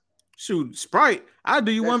Sprites. Shoot, Sprite. I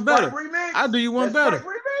do you one better. I do you one better.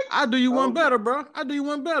 I do you one better, bro. I do you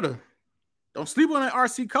one better. Don't sleep on that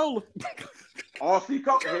RC Cola. RC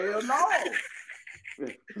Cola? Hell no.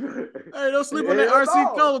 Hey, don't sleep on that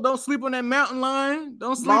RC Cola. Don't sleep on that Mountain Lion.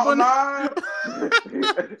 Don't sleep on that.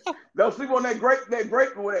 Don't sleep on that grape.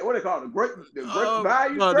 What they call it? The grape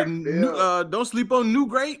value. Don't sleep on New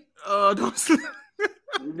Grape. Don't sleep.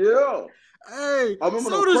 Yeah. Hey,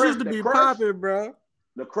 sodas used to be popping, bro.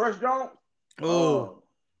 The Crush Jones. Oh.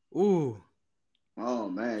 Ooh. Oh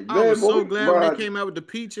man. I was so glad when they came out with the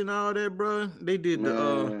peach and all that, bro. They did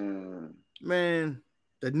the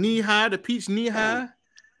knee high, the peach knee high.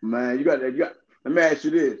 Man, you got. Let me ask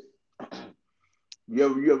you this: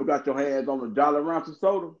 You ever got your hands on the Jolly Rancher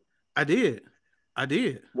soda? I did.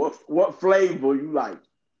 What flavor you like?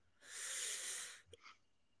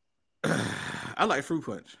 I like fruit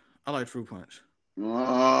punch. I like the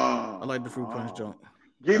fruit punch joint.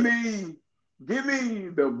 Give me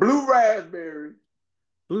the blue raspberry.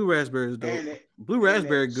 Blue raspberry is dope. Blue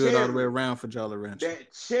raspberry good all the way around for Jolly Rancher.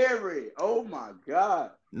 That cherry, oh my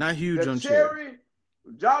god! Not huge on cherry.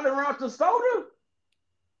 Jolly Rancher soda.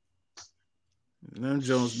 Them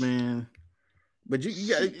Jones, man. But you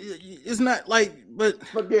got it's not like, but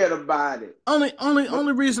forget about it.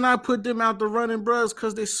 Only reason I put them out the running, bro, is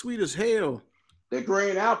because they're sweet as hell. The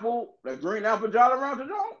green apple Jolly Rancher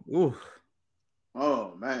joint. Ooh.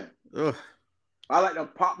 Oh man. Ugh. I like them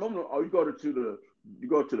pop them. Or you go to the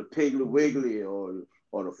Piggly Wiggly or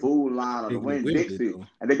the Food Line or the Winn-Dixie,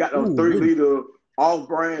 and they got those 3-liter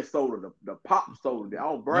off-brand soda, the pop soda, the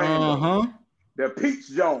off-brand. The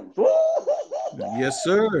peach Jones. Yes,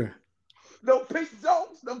 sir. Them peach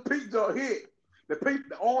Jones hit. The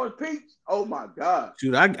orange peach. Oh my god.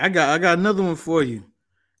 Dude, I got another one for you.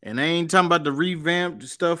 And I ain't talking about the revamped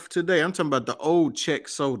stuff today. I'm talking about the old Czech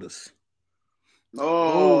sodas.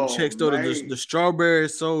 Oh, Czech soda, the strawberry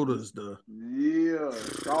sodas,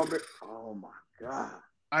 strawberry. Oh my god,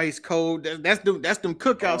 ice cold. That's them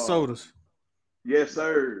cookout sodas. Yes,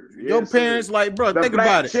 sir. Your parents, like, bro, think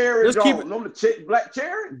about it. Let's keep it. Black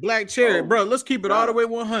cherry. Black cherry, bro. Let's keep it all the way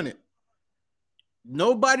 100.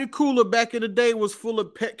 Nobody cooler back in the day was full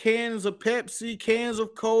of cans of Pepsi, cans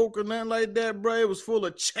of Coke, or nothing like that, bro. It was full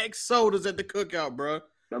of Czech sodas at the cookout, bro.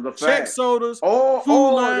 Czech sodas,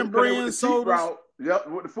 Food Line brand sodas.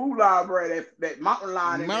 Yep, with the Food Line brand, that Mountain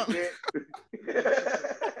Line in it.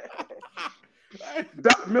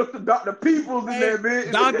 Dr. Peoples in there,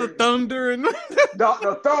 bitch. Dr. Thunder and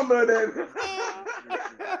Dr. Thunder and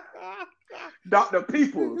Dr.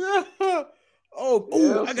 Peoples.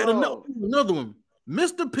 I got another one.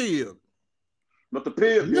 Mr. Pibb. Mr.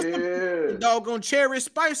 Pibb, doggone cherry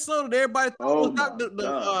spice soda. Everybody thought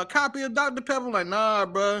the copy of Dr. Pepper. I'm like, nah,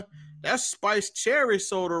 bro. That's spiced cherry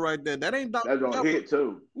soda right there. That ain't Dr. Pepper. That's gonna hit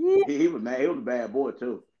too. He was mad. He was a bad boy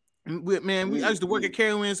too. I used to work at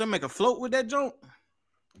Carowinds. I make a float with that joint.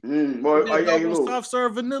 Soft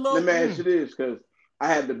serve vanilla. Let me ask you this, because I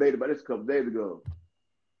had a debate about this a couple days ago.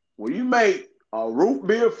 When you make a root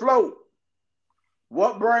beer float,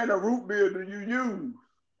 what brand of root beer do you use?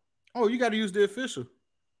 Oh, you got to use the official.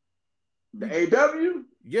 The AW?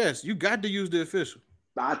 Yes, you got to use the official.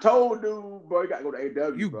 I told dude, bro, you got to go to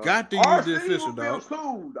AW. You got to use the official, dog. Was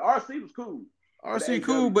cool. The RC was cool. RC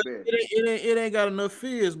cool, but it ain't got enough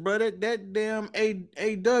fizz, bro. That damn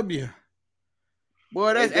AW.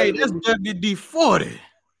 Boy, that's WD-40.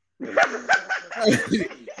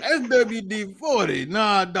 That's WD-40.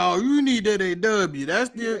 Nah, dog, you need that AW. That's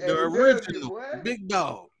the original big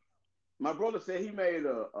dog. My brother said he made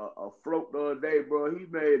a float the other day, bro. He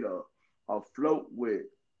made a float with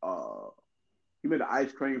he made an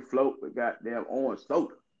ice cream float with goddamn orange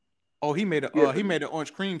soda. Oh, he made an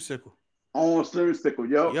orange creamsicle. Orange creamsicle,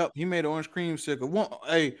 yo. Yep, he made an orange creamsicle.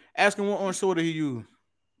 Hey, ask him what orange soda he used.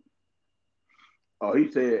 Oh, he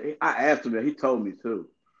said I asked him that. He told me too.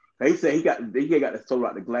 He said he got the soda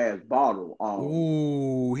out the glass bottle.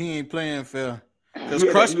 Ooh, he ain't playing fair. Because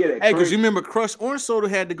Crush, because you remember Crush orange soda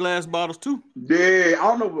had the glass bottles too. Yeah, I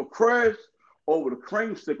don't know if it Crush or the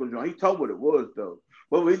creamsicle joint. He told what it was though.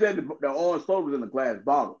 But he said the orange soda was in the glass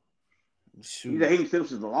bottle. Shoot. He said he ain't seen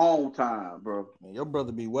since a long time, bro. Man, your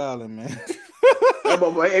brother be wilding, man. Hey, let me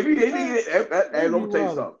tell you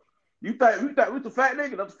something. You think with the fat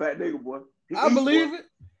nigga? That's a fat nigga, boy. I believe it.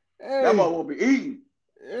 Hey, that boy won't be eating.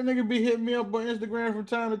 That nigga be hitting me up on Instagram from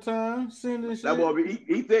time to time, sending shit. That boy be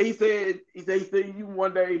he said you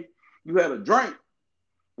one day you had a drink.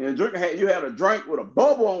 And you had a drink with a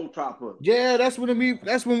bubble on top of it. Yeah, that's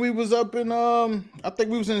when we was up in I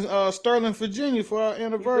think we was in Sterling, Virginia for our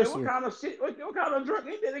anniversary. Said, what kind of shit? What kind of drink?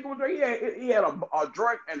 He had a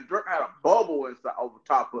drink and the drink had a bubble inside over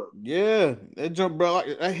top of it. Yeah, that jump, bro.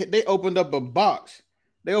 They opened up a box.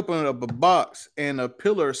 They opened up a box and a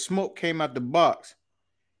pillar of smoke came out the box,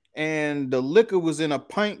 and the liquor was in a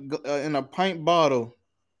pint bottle,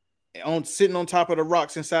 sitting on top of the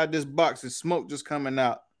rocks inside this box. And smoke just coming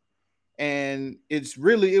out. And it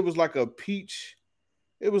was like a peach.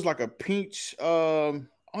 It was like a peach. I don't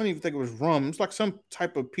even think it was rum. It's like some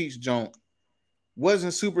type of peach joint.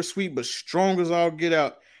 Wasn't super sweet, but strong as all get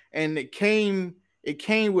out. And it came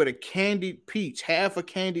with a candied peach, half a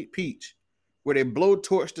candied peach, where they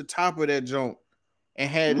blowtorched the top of that joint and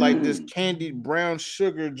had like this candied brown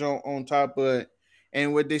sugar joint on top of it.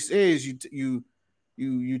 And what they say is you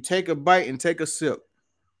take a bite and take a sip.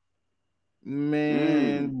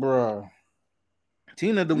 Man, bruh.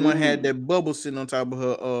 Tina the one had that bubble sitting on top of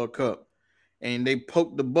her cup, and they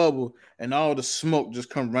poked the bubble, and all the smoke just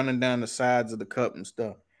come running down the sides of the cup and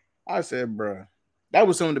stuff. I said, bruh, that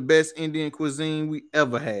was some of the best Indian cuisine we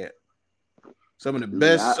ever had. Some of the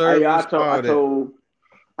best service. I ain't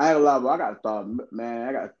gonna lie, but I gotta start to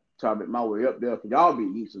make my way up there because y'all be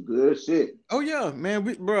eating some good shit. Oh yeah, man,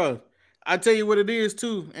 bruh. I tell you what it is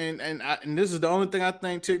too, and this is the only thing I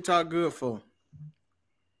think TikTok good for.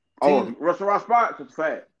 Restaurant spots is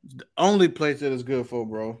fat. The only place that is good for,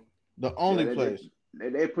 bro. The only place.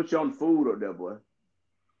 They put you on food up there, boy.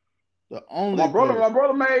 The only. My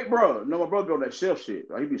brother made, bro. No, my brother go that chef shit.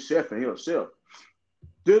 He be chefing. He a chef.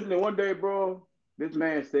 Disney one day, bro. This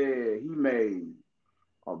man said he made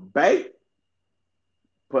a baked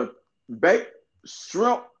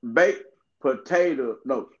shrimp, baked potato.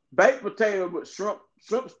 No, baked potato with shrimp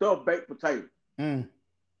stuffed baked potato.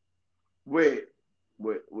 With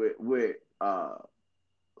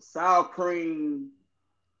sour cream.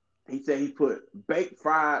 He said he put baked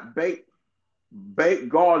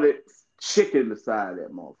garlic chicken beside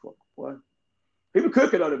that motherfucker. Boy, he been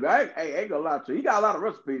cooking on it. But I ain't gonna lie to you. He got a lot of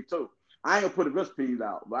recipes too. I ain't gonna put the recipes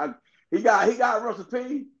out, but he got a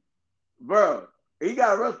recipe, bro. He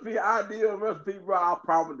got a recipe, ideal recipe, bro. I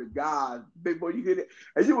promise to God, big boy, you get it.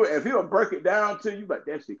 And if he'll break it down to you, like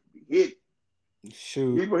that shit can be hidden.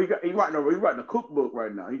 Shoot. He writing a cookbook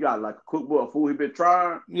right now. He got like a cookbook of food he been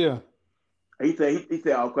trying. Yeah. He said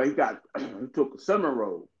okay, he took a cinnamon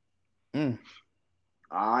roll. All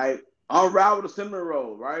right. Unravel the cinnamon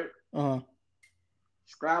roll, right?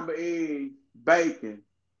 Scrambled eggs, bacon.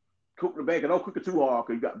 Cook the bacon. Don't cook it too hard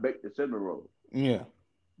because you got to bake the cinnamon roll. Yeah.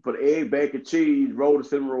 Put the egg, bacon, cheese, roll the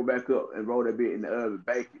cinnamon roll back up and roll that bit in the oven,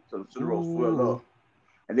 bake it so the cinnamon roll swell up.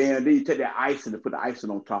 And then you take that icing and put the icing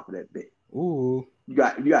on top of that bit. Ooh. You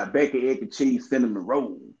got bacon, egg, and cheese, cinnamon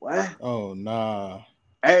roll. What? Oh nah.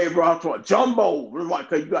 Hey, bro, I'm talking jumbo.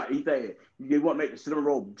 Because he said you want to make the cinnamon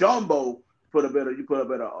roll jumbo. Put a bit of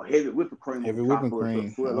heavy whipping cream. Heavy whipping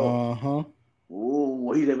cream.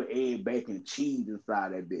 Ooh, he's having egg, bacon, and cheese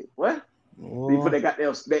inside that bit. What? Before they got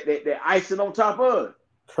that icing on top of it.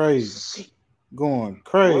 Crazy. Shit. Going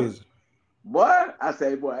crazy. What? I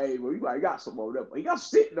say, boy, hey, boy, you got some over there. But you got to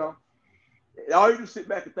sit though. All you do is sit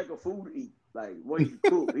back and think of food to eat. Like, what you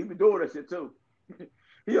cook. He been doing that shit too.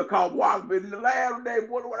 He'll call Walker, been in the lab today,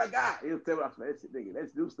 wonder what I got. He'll tell me, I say, that shit, nigga,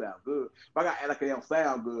 that do sound good. If I got to act like it don't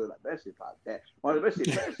sound good, like that shit like that. Well, that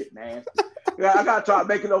shit nasty. I got to try to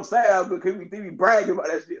make it don't sound good because we be bragging about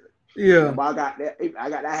that shit. Yeah. But I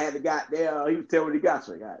had the guy there, he was telling me what he got,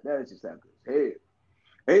 so that shit sound good. Hey.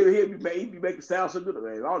 He be making sound so good,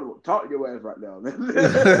 man. I don't know what to talk to your ass right now,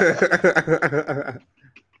 man.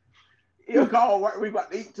 He'll call, we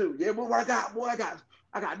about to eat too. Yeah, boy, what I got?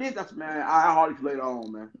 I got this. That's man. I hardly later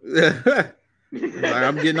on, man. Like,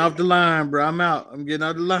 I'm getting off the line, bro. I'm out. I'm getting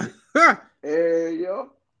off the line. Hey,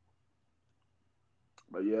 yo.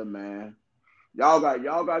 But yeah, man. Y'all got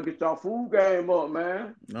to get y'all food game up,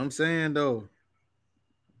 man. I'm saying though.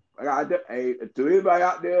 Hey, to anybody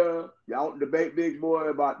out there, y'all debate Big Boy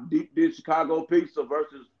about deep dish Chicago pizza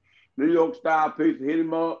versus New York style pizza. Hit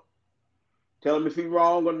him up. Tell him if he's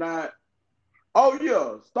wrong or not. Oh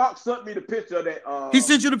yeah, Stock sent me the picture of that. He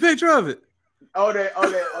sent you the picture of it.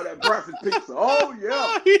 That breakfast pizza. Oh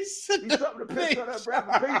yeah, he sent me the picture of that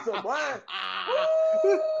breakfast pizza, boy.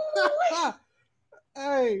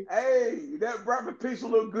 Hey, that breakfast pizza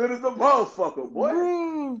look good as a motherfucker, boy.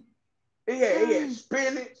 Bro. He had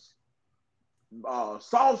spinach,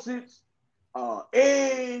 sausage,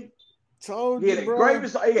 egg. Told you, bro. Gravy.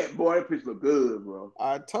 He had, boy, that pizza look good, bro.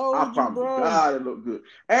 I told you, bro. God, it looked good.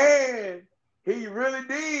 And he really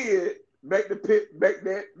did make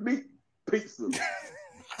that meat pizza.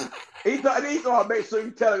 he thought I'd make sure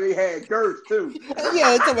you tell him he had girth too.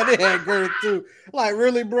 Yeah, somebody had girth too. Like,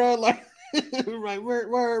 really, bro? Like, right,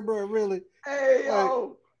 word, bro, really? Hey,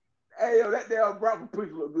 yo, that damn breakfast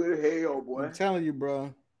pizza look good as hell, boy. I'm telling you,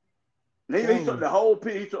 bro. He took the whole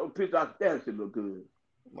pizza. He took a pizza out. That shit look good.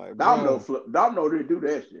 Like, Domino didn't do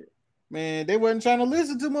that shit. Man, they wasn't trying to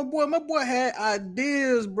listen to my boy. My boy had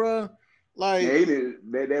ideas, bro. Like, yeah, he did.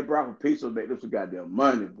 That breakfast pizza made them some goddamn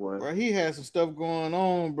money, boy. Bro, he had some stuff going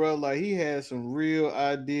on, bro. Like, he had some real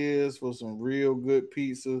ideas for some real good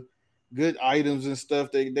pizza, good items and stuff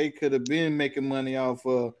they could have been making money off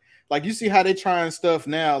of. Like, you see how they trying stuff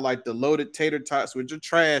now, like the loaded tater tots, which are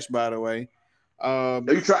trash, by the way. Have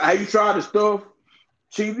you tried the stuff?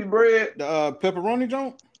 Cheesy bread? The pepperoni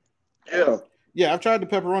joint? Yeah. Yeah, I've tried the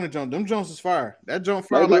pepperoni joint. Them joints is fire. That joint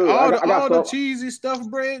fire. Like all the cheesy stuffed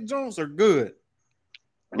bread joints are good.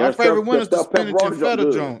 My favorite one is the spinach and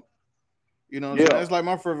feta joint. You know, so that's like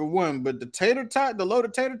my favorite one. But the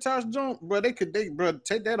loaded tater tots joint, bro, they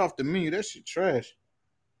take that off the menu. That shit trash.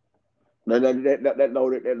 That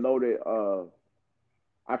loaded.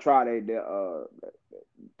 I tried that.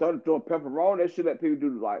 Doing pepperoni, that shit that people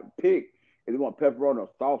do like pick if they want pepperoni or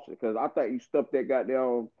sausage. Because I think you stuff that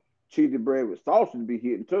goddamn cheesy bread with sausage to be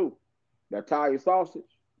hitting too. That Italian sausage,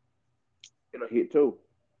 it'll hit too.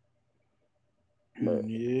 But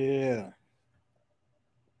yeah.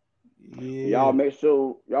 Y'all make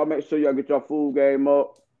sure y'all get your food game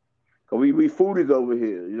up. Cause we foodies over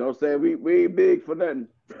here. You know what I'm saying? We ain't big for nothing.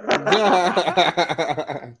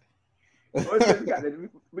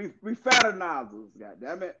 we fattenizers,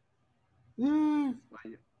 goddamn it.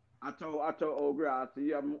 I told old girl, I said,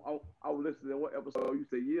 yeah, I was listening to what episode you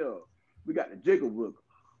said, yeah, we got the jiggle book.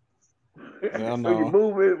 So you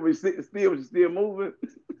moving, we still moving.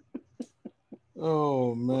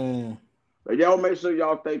 Oh man. But y'all make sure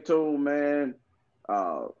y'all stay tuned, man.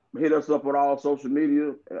 Hit us up on all social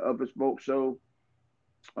media at Up and Smoke Show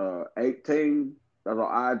 18. That's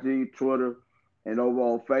on IG, Twitter, and over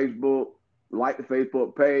on Facebook. Like the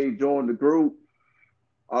Facebook page, join the group.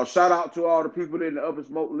 Shout out to all the people in the Up and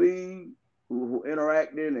Smoke League who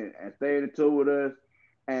interacted and stayed in tune with us.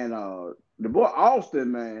 And the boy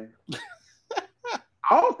Austin, man.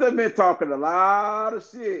 Austin been talking a lot of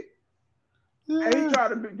shit. Yeah. And he tried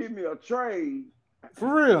to give me a trade.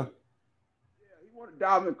 For real? Yeah, he wanted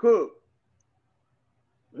Dalvin Cook.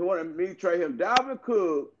 He wanted me to trade him Dalvin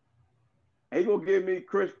Cook. And he gonna give me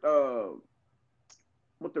Chris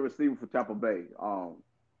what's the receiver for Tampa Bay?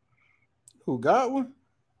 Who, Godwin?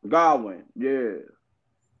 Godwin, yeah.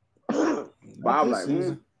 But I was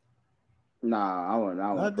like, nah, I want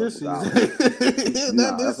not this season.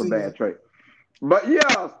 Nah, that's a bad trade. But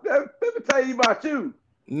yeah, let me tell you about you.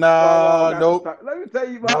 Nope. Let me tell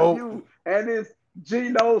you about you and this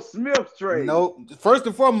Geno Smith trade. Nope. First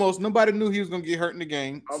and foremost, nobody knew he was gonna get hurt in the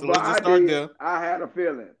game. So let's just start there. I had a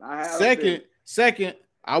feeling. Second,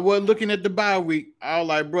 I wasn't looking at the bye week. I was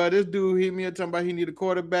like, bro, this dude hit me up talking about he need a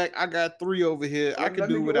quarterback. I got 3 over here. I could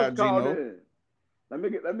do without Geno. Let me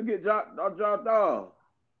get dropped off.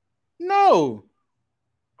 No.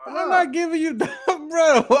 I'm not giving you, bro.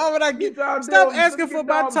 Why would I give? Stop asking for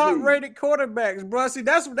my top-rated quarterbacks, bro. See,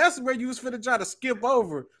 that's where you was finna try to skip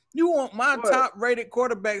over. You want my top-rated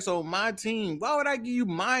quarterbacks on my team. Why would I give you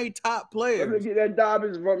my top players? Let me get that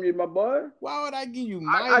Dobbins from you, my boy. Why would I give you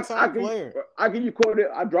my top player? I give you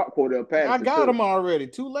Cordell. I dropped Cordell Patterson. I got him already.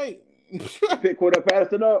 Too late. Pick Cordell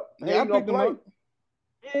Patterson up. Yeah, I picked him up.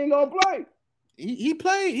 He ain't gonna play. He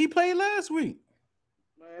played. He played last week.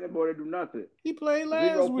 Man, that boy didn't do nothing. He played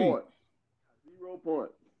last week. 0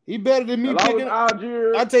 points. He better than me picking up.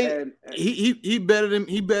 I tell you, he better than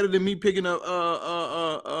me picking up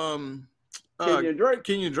Kenyon Drake.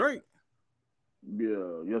 Kenyon Drake.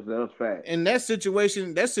 Yeah, yes, that's fact. And that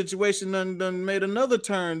situation done made another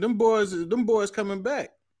turn. Them boys coming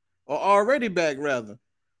back. Or already back, rather.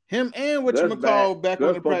 Him and whatchamacall back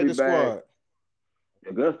on the practice squad.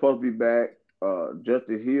 Gus supposed to be back.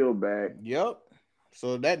 Justin Hill back. Yep.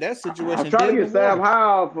 So that situation. I'm trying to get Sam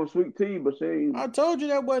Howell from Sweet Tea, but I told you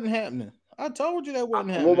that wasn't happening. What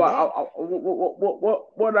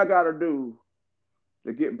I gotta do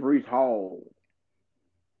to get Breece Hall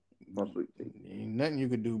from Sweet Tea? Ain't nothing you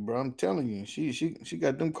could do, bro. I'm telling you, she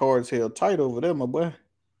got them cards held tight over there, my boy.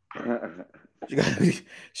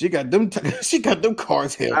 She got them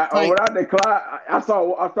cards held tight. When I declined, I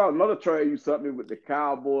saw another trade you sent me with the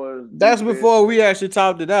Cowboys. That's before we actually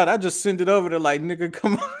talked it out. I just sent it over there like, nigga,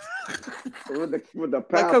 come on. with the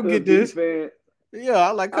like, come get this. Defense. Yeah,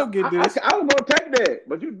 I like, come get this. I was gonna take that,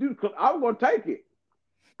 but you do. I was gonna take it.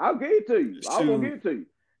 I'll give it to you. I was gonna give it to you.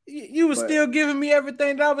 You were still giving me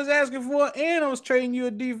everything that I was asking for, and I was trading you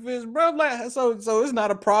a defense, bro. Like, so it's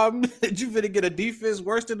not a problem that you finna get a defense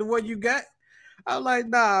worse than the one you got. I'm like,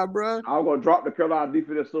 nah, bro. I was gonna drop the Carolina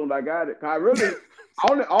defense as soon as I got it. I really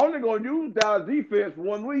only gonna use Dallas defense for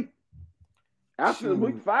 1 week. After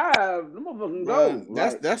week 5, them motherfuckers go.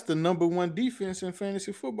 That's the number one defense in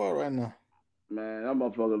fantasy football right now. Man, that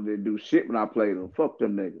motherfucker didn't do shit when I played them. Fuck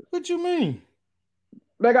them niggas. What you mean?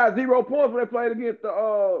 They got 0 points when they played against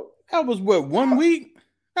the That was what, 1 week?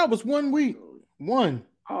 That was 1 week. One.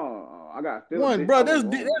 Oh, I got still one, bro. There's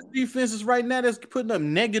defenses right now that's putting up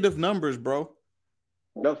negative numbers, bro.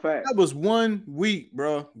 That's fact. That was 1 week,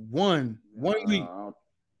 bro. One week.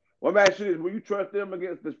 What about you? Will you trust them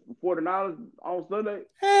against the 49ers on Sunday?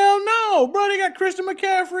 Hell no, bro. They got Christian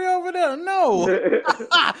McCaffrey over there. No.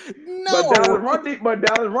 No. But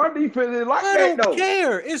Dallas run defense is like that, though. I don't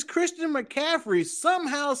care. It's Christian McCaffrey.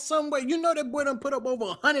 Somehow, someway. You know that boy done put up over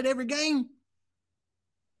 100 every game?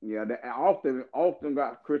 Yeah, they often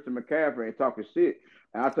got Christian McCaffrey and talking shit.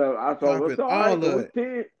 And I told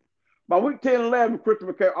him, by week 10, 11, Christian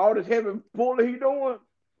McCaffrey, all this heavy pulling he doing,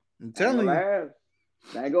 I'm telling you.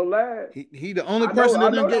 They ain't gonna last. He the only person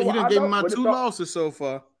that didn't give him my 2 losses so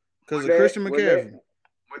far because of Christian McCaffrey.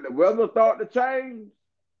 When the weather start to change,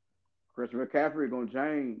 Christian McCaffrey gonna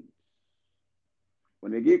change.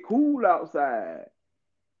 When they get cool outside,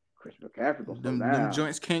 Christian McCaffrey gonna slow down. Them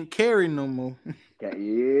joints can't carry no more. Yeah,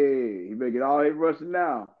 he better get all his rushing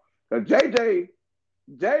now. Cause JJ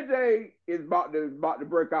is about to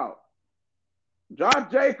break out.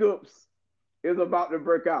 Josh Jacobs is about to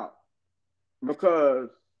break out. Because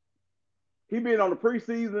he been on the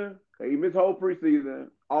preseason, he missed whole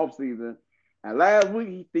preseason, off season, and last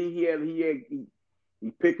week he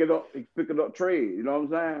picking up trade. You know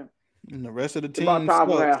what I'm saying? And the rest of the team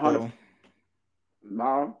sucks,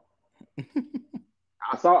 No,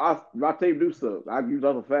 my team do suck. I use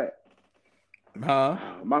that for fact. Huh?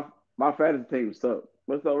 My fantasy team suck,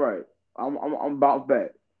 but it's all right. I'm bounced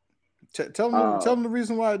back. Tell them the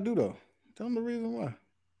reason why I do though. Tell them the reason why.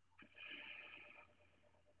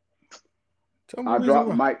 I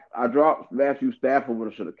dropped Matthew Stafford, but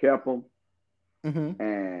I should have kept him. Mm-hmm.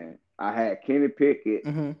 And I had Kenny Pickett.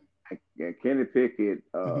 Mm-hmm. And Kenny Pickett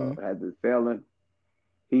had been failing.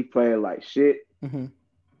 He played like shit. Mm-hmm.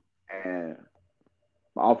 And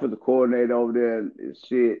my offensive coordinator over there is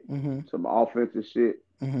shit. Mm-hmm. So my offensive shit.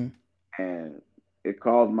 Mm-hmm. And it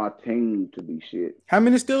caused my team to be shit. How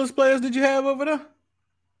many Steelers players did you have over there?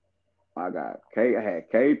 I had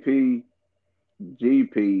KP,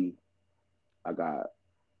 GP. I got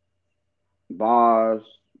Bars,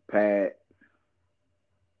 Pat,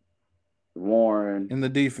 Warren. In the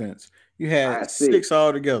defense. You had 6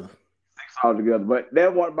 altogether. 6 altogether. But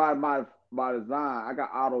that wasn't by design. I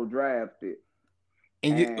got auto drafted.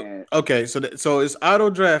 Okay, so it's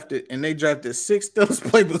auto drafted, and they drafted 6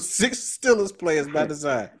 Steelers players by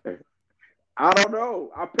design. I don't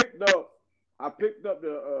know. I picked up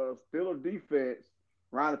the Steelers defense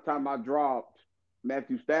around the time I dropped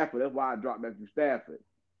Matthew Stafford. That's why I dropped Matthew Stafford.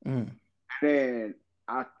 Mm. And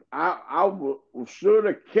I should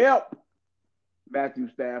have kept Matthew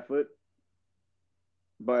Stafford,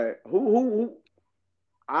 but who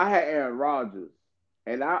I had Aaron Rodgers,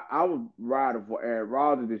 and I was riding for Aaron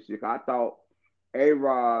Rodgers this year. I thought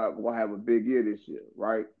A-Rod will have a big year this year,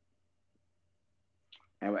 right?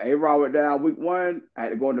 And when A-Rod went down week 1, I had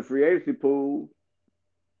to go in the free agency pool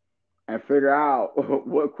and figure out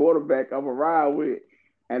what quarterback I'm going to ride with.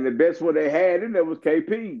 And the best one they had in there was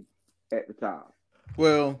KP at the time.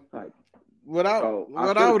 Well, what I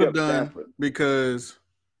would have done, Stafford. Because,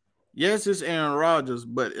 yes, it's Aaron Rodgers,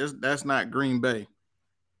 but that's not Green Bay.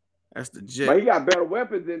 That's the Jets. But he got better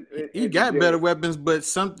weapons than he got better weapons, but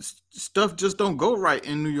some stuff just don't go right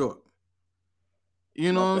in New York.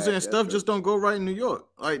 You know what I'm saying? Stuff just don't go right in New York.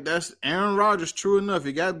 Like, that's Aaron Rodgers, true enough.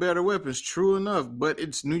 He got better weapons, true enough. But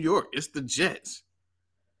it's New York. It's the Jets.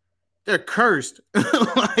 They're cursed.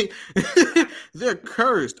 Like, they're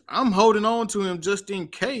cursed. I'm holding on to him just in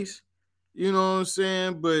case. You know what I'm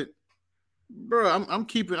saying? But, bro, I'm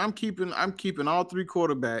keeping all three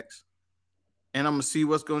quarterbacks. And I'm gonna see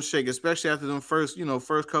what's gonna shake, especially after them first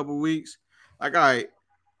couple weeks. Like, all right.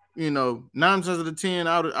 9 times out of 10,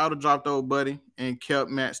 I would have dropped old buddy and kept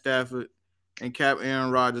Matt Stafford and kept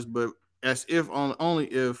Aaron Rodgers, but as if only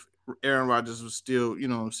if Aaron Rodgers was still,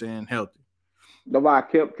 healthy. Nobody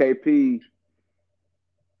kept KP,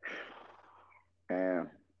 and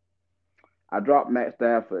I dropped Matt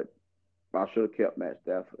Stafford. I should have kept Matt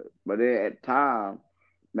Stafford, but then at the time,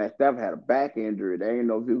 Matt Stafford had a back injury. They didn't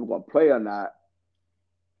know if he was gonna play or not.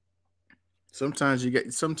 Sometimes you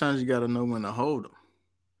got to know when to hold them.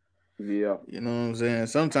 Yeah. You know what I'm saying?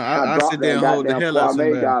 Sometimes I sit there and hold the hell out of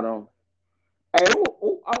somebody. Got him. Hey,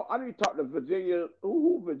 I need to talk to Virginia.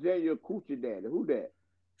 Who Virginia Coochie Daddy? Who that?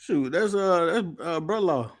 Shoot, that's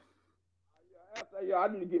Brotlaw. Yeah, I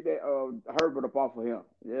need to get that Herbert up off of him.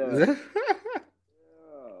 Yeah.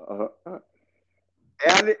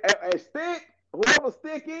 And Stick, whoever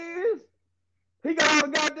Stick is, he got all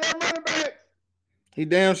the goddamn running backs. He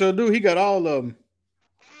damn sure do. He got all of them.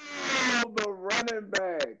 All the running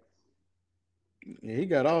backs. Yeah, he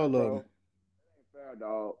got all of them. Ain't fair,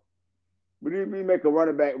 dog. We need to make a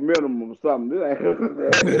running back minimum or something.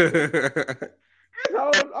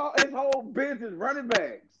 His whole business running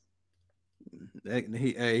backs.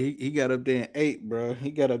 He got up there in 8, bro.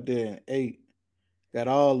 He got up there in 8. Got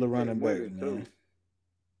all the running backs, man.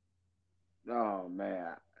 Oh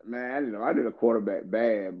man, I did a quarterback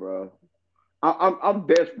bad, bro. I'm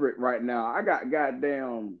desperate right now. I got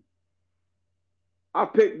goddamn. I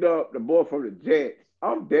picked up the boy from the Jets.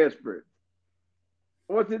 I'm desperate.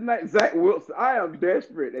 What's his name? Zach Wilson. I am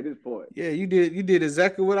desperate at this point. Yeah, you did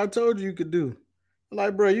exactly what I told you could do.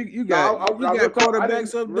 Like, bro, you got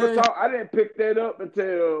quarterbacks up there. I didn't pick that up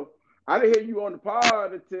until I didn't hear you on the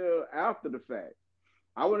pod until after the fact.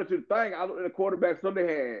 I went into the thing. I looked at the quarterback. So they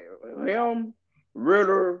had him,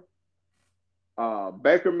 Ritter,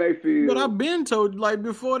 Baker Mayfield. But I've been told, like,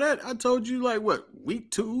 before that, I told you, like, what,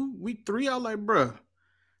 week 2, week 3? I was like, bro,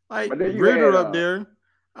 like, Ritter up there.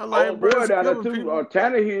 I like, bro, down there too.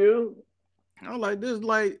 Tannehill. I like this,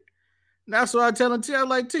 like, that's what I tell him. I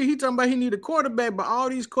like, he talking about he need a quarterback, but all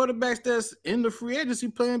these quarterbacks that's in the free agency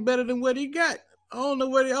playing better than what he got. I don't know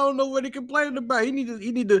what he complaining about. He need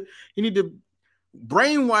to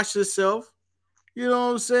brainwash himself. You know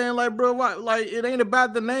what I'm saying? Like, bro, like, it ain't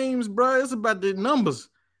about the names, bro. It's about the numbers.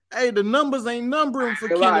 Hey, the numbers ain't numbering for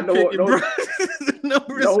Kenny Pickett, bro. The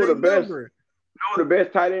numbers ain't numbering. You know the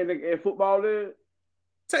best tight end in football is?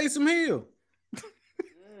 Taysom Hill.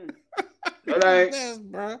 It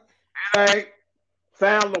ain't, bro. It ain't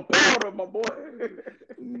Sam Laporta, my boy.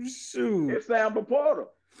 Shoot. It's Sam Laporta.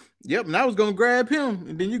 Yep, and I was gonna grab him,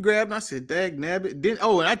 and then you grabbed him. I said, "Dag nabbit." Then,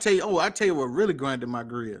 and I tell you what really grinded my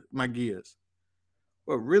gears.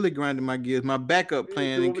 What really grinded my gears? My backup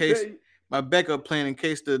plan in case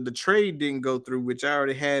the trade didn't go through, which I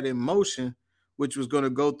already had in motion, which was gonna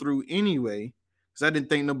go through anyway, because I didn't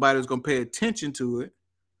think nobody was gonna pay attention to it.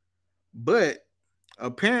 But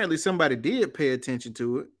apparently, somebody did pay attention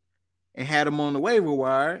to it and had him on the waiver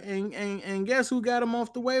wire, and guess who got him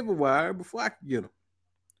off the waiver wire before I could get him?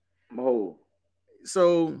 Oh.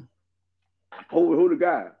 So who the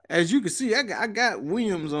guy? As you can see, I got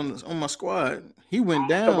Williams on my squad. He went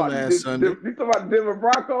down last Sunday. You talking about Denver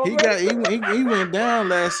Broncos? He went down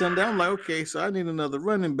last Sunday. I'm like, okay, so I need another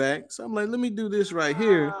running back. So I'm like, let me do this right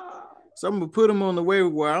here. So I'm gonna put him on the waiver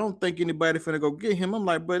wire. I don't think anybody finna go get him. I'm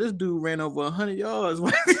like, bro, this dude ran over 100 yards.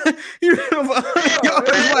 He ran over 100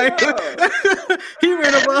 yards. He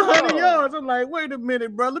ran over 100 yards. I'm like, wait a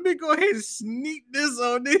minute, bro. Let me go ahead and sneak this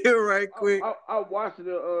on there right quick. I watched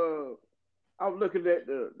I was looking at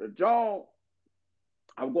the John.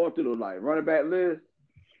 I'm going through the running back list,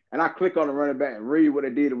 and I click on the running back and read what they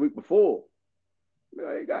did the week before.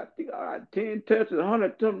 He got 10 touches,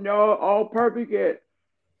 100-something yards, all perfect at.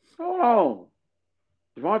 Hold on.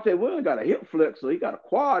 Devontae Williams got a hip flexor. He got a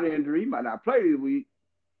quad injury. He might not play this week.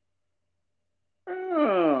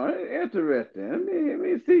 Oh, interesting. Let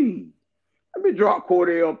me see. Let me drop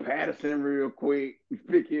Cordell Patterson real quick.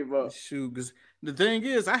 Pick him up. Shoot, because the thing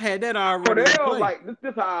is, I had that already. Cordell,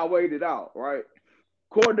 this is how I weighed it out, right?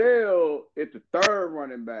 Cordell is the third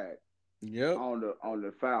running back. Yep. On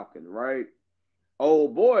the Falcons, right?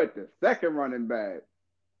 Old boy is the second running back.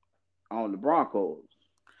 on the Broncos.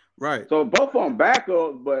 Right. So both of them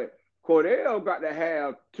backups, but Cordell got to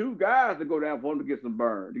have two guys to go down for him to get some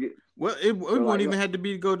burn. Well, it wouldn't even have to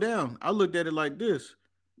be to go down. I looked at it like this,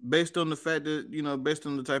 based on the fact that, based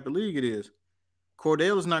on the type of league it is.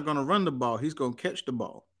 Cordell is not going to run the ball. He's going to catch the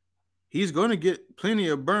ball. He's going to get plenty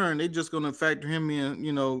of burn. They're just going to factor him in,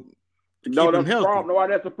 to keep him healthy. No,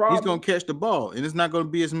 that's a problem. He's going to catch the ball, and it's not going to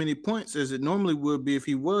be as many points as it normally would be if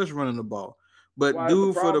he was running the ball. But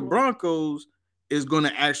dude for the Broncos is going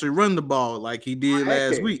to actually run the ball like he did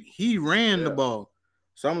last week. He ran the ball.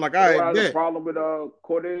 So I'm like, all right, the problem with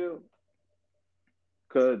Cordell?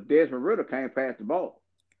 Because Desmond Ritter can't pass the ball.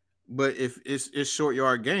 But if it's short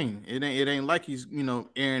yard game, it ain't like he's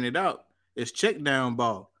airing it out. It's check down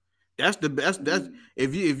ball. That's the best. That's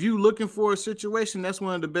if you looking for a situation, that's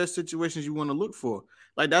one of the best situations you want to look for.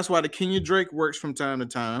 Like that's why the Kenya Drake works from time to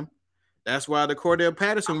time. That's why the Cordell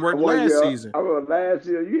Patterson worked last season. I remember last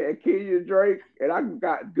year you had Kenya Drake, and I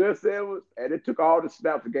got Gus Edwards, and it took all the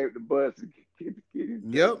snaps and gave it to Buzz.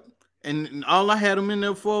 Yep. And all I had him in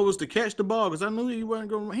there for was to catch the ball because I knew he wasn't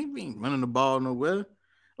going. He ain't running the ball nowhere.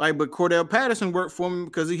 Like, but Cordell Patterson worked for me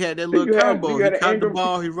because he had that little combo. He caught the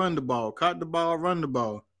ball, he run the ball. Caught the ball, run the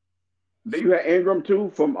ball. Do you have Ingram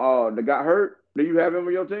too from that got hurt? Do you have him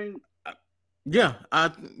on your team? Yeah.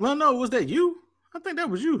 No, was that you? I think that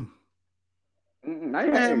was you. I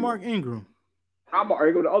had Mark Ingram. I'm Mark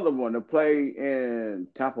Ingram, the other one to play in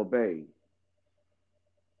Tampa Bay.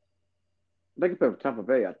 They can play for Tampa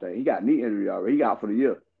Bay, I think. He got knee injury already. He got out for the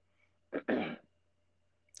year. I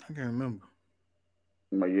can't remember.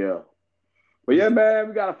 But yeah, man,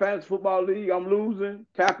 we got a fantasy football league. I'm losing.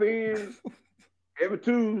 Tap in every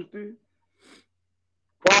Tuesday.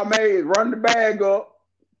 Kwame is running the bag up.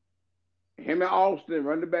 Him and Austin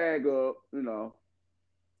run the bag up.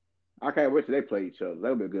 I can't wait till they play each other.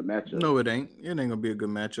 That'll be a good matchup. No, it ain't. It ain't gonna be a good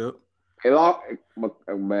matchup.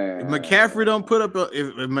 Man. If McCaffrey don't put up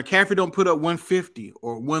if McCaffrey don't put up 150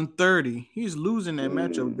 or 130, he's losing that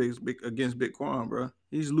matchup against Big Quan, bro.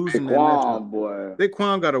 He's losing that matchup. Boy. Big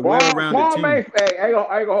Quan got a well-rounded team. I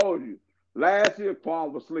ain't gonna hold you. Last year,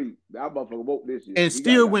 Quan was asleep. That motherfucker woke this year. And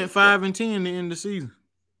still went 5-10 at the end of the season.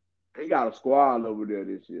 He got a squad over there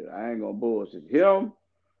this year. I ain't gonna bullshit him.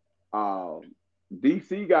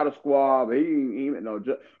 DC got a squad, but he ain't no.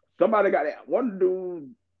 Somebody got that one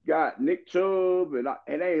dude. Got Nick Chubb, and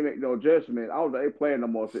they ain't make no adjustment. I don't know they playing no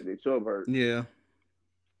more since Nick Chubb hurt. Yeah.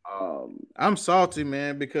 I'm salty,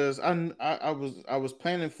 man, because I was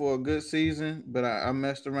planning for a good season, but I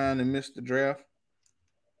messed around and missed the draft.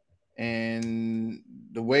 And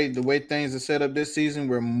the way things are set up this season,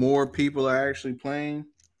 where more people are actually playing,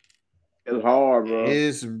 it's hard, bro.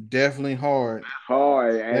 It's definitely hard. It's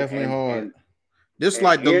hard, definitely hard. This is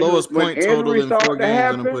like the lowest point total in 4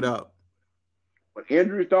 games that I put out. When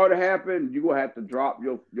injuries start to happen, you're gonna have to drop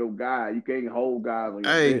your guy. You can't hold guys on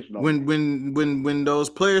your bench. When those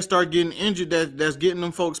players start getting injured, that's getting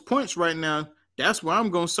them folks points right now. That's where I'm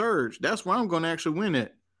gonna surge. That's where I'm gonna actually win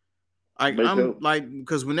it.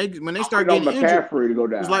 Because when they start getting injured, to go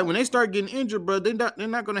down. It's like when they start getting injured, bro. They're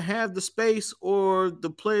not gonna have the space or the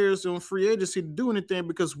players on free agency to do anything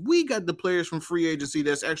because we got the players from free agency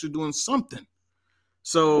that's actually doing something.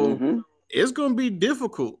 So. It's going to be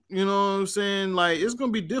difficult. You know what I'm saying? Like, it's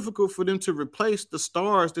going to be difficult for them to replace the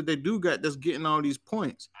stars that they do got that's getting all these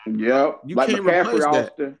points. Yep. You can't replace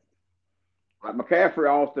that. Like McCaffrey,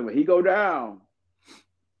 Austin, when he go down,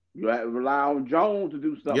 you have to rely on Jones to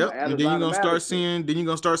do something. Yep. And then you're going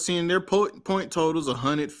to start seeing their point totals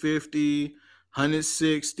 150,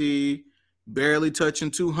 160, barely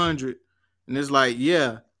touching 200. And it's like,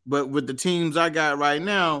 yeah, but with the teams I got right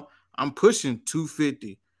now, I'm pushing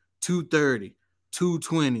 250. 230,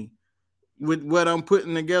 220 with what I'm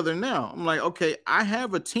putting together now. I'm like, okay, I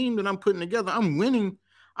have a team that I'm putting together. I'm winning.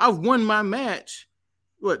 I've won my match.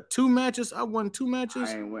 What, 2 matches? I won 2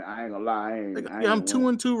 matches. I ain't gonna lie. I'm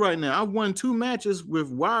 2-2 right now. I've won 2 matches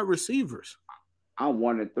with wide receivers. I'm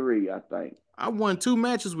 1-3, I think. I won 2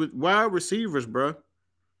 matches with wide receivers, bro.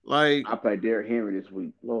 Like I played Derrick Henry this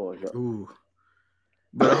week. Lord. Ooh.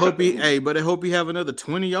 But I hope he have another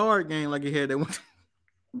 20-yard game like he had that one.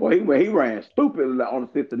 Boy, he ran stupid on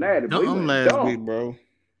Cincinnati. Dumb last week, bro. He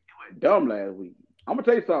went dumb last week. I'm gonna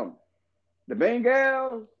tell you something. The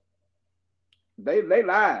Bengals, they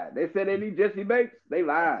lied. They said they need Jesse Bates. They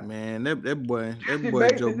lied. Man, that boy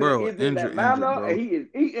Joe Burrow injured, bro. And he is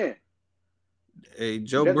eating. Hey,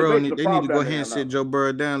 Joe Burrow, they need to go ahead and sit Joe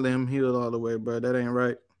Burrow down, let him heal all the way, bro. That ain't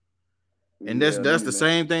right. And that's the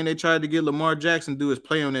same thing they tried to get Lamar Jackson do is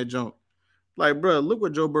play on that jump. Like, bro, look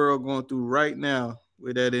what Joe Burrow going through right now.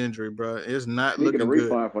 with that injury, bro. It's not He get a looking refund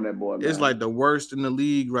good. from that boy, man. It's like the worst in the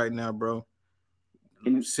league right now, bro.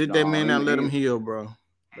 Sit that man out, let him heal, bro.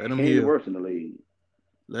 Let him heal. He's the worst in the league.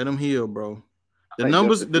 Let him heal, bro. The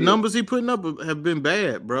numbers he putting up have been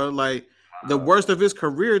bad, bro. Like the worst of his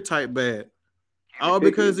career type bad. All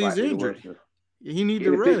because he's injured. He needs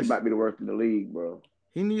to rest. He might be the worst in the league, bro.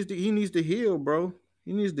 He needs to heal, bro.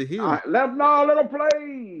 He needs to heal. Let him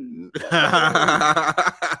play.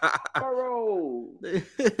 Bro. They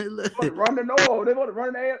want to run the North. They want to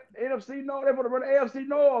run the NFC North. They want to run the AFC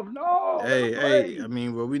North. No. Hey. I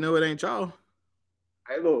mean, well, we know it ain't y'all.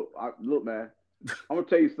 Hey, look, man. I'm gonna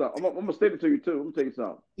tell you something. I'm gonna stick it to you too. I'm gonna tell you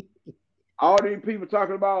something. All these people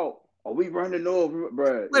talking about, oh, we run the North,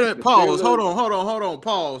 bro. Wait a minute, pause. Hold on.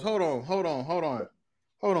 Pause. Hold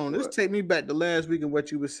on. This take me back to last week and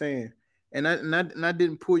what you were saying, and I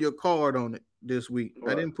didn't pull your card on it this week.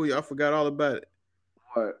 What? I forgot all about it.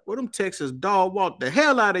 What? Well, them Texas dog walked the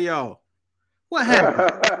hell out of y'all. What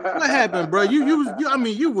happened? What happened, bro? You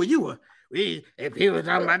were. If he was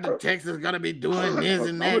talking about the Texas gonna be doing this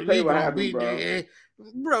and that, we gonna beat the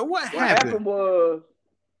bro. What happened?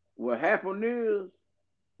 What happened is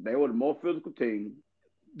they were the more physical team.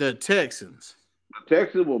 The Texans. The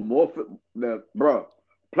Texans were more bro.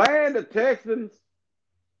 Playing the Texans,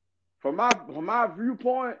 from my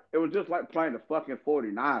viewpoint, it was just like playing the fucking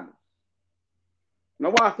 49ers. You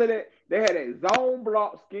know why I say that? They had a zone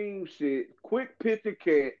block scheme shit, quick pitch and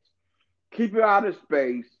catch, keep it out of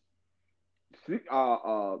space. See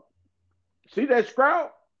that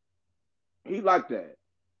Stroud? He like that.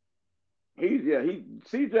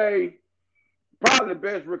 CJ probably the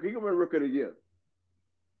best rookie. He gonna be rookie of the year.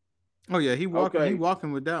 Oh yeah, he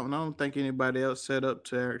walking with that one. I don't think anybody else set up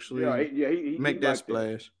to actually he make that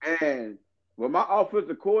splash. And with my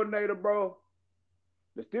offensive coordinator, bro,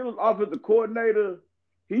 the Steelers offensive coordinator,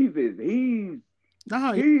 he's worse.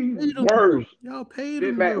 Y'all paid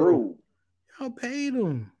him. Matt Rule. Y'all paid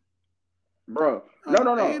him. Bro,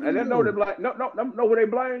 no. And then know they blame. No, who they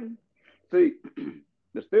blame? See,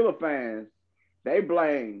 the Steelers fans, they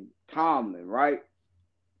blame Tomlin, right?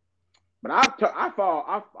 But I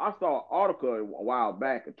saw an article a while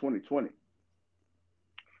back in 2020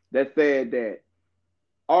 that said that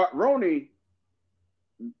Art Rooney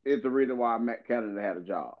is the reason why Matt Canada had a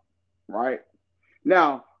job, right?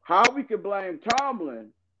 Now, how we can blame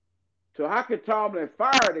Tomlin? So how can Tomlin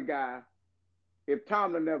fire the guy if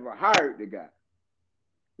Tomlin never hired the guy?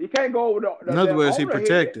 You can't go over the in other words, he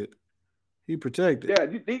protected. Head. He protected. Yeah,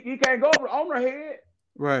 you can't go over the owner head.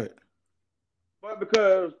 Right. But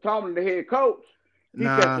because Tomlin the head coach, he's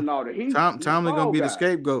catching all the heat. Tomlin gonna be the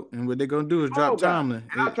scapegoat, and what they're gonna do is drop Tomlin.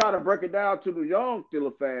 And I try to break it down to the young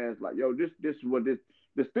Steelers fans, like, yo, this is what the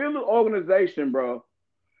Steelers organization, bro,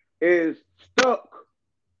 is stuck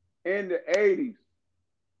in the 80s.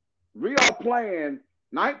 We are playing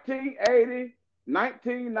 1980,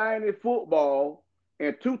 1990 football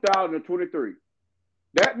in 2023.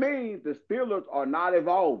 That means the Steelers are not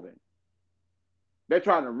evolving. They're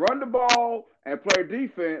trying to run the ball and play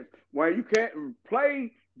defense when you can't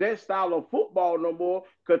play that style of football no more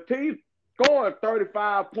because teams scoring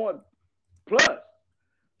 35 points plus.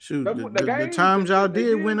 Shoot, the times y'all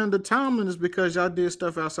did win under Tomlin is because y'all did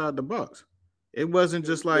stuff outside the box. It wasn't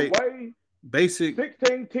just like basic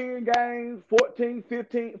 16-10 games,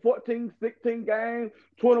 14-15, 14-16 games,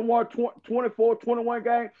 21-24, 21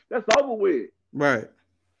 games. That's over with. Right.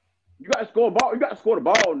 You got to score a ball. You got to score the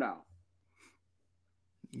ball now.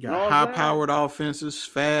 You got high-powered offenses,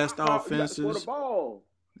 fast offenses. You got to score the ball.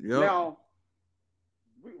 Yep. Now,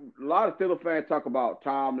 a lot of Steelers fans talk about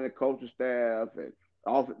Tomlin, coaching staff, and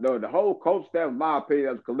the whole coaching staff, in my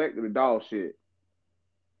opinion, is collectively dog shit.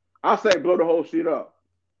 I say blow the whole shit up.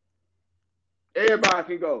 Everybody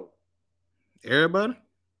can go. Everybody?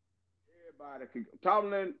 Everybody can go.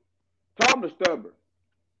 Tomlin's stubborn.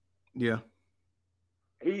 Yeah.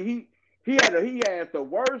 He has the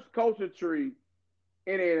worst coaching tree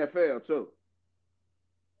in the NFL too.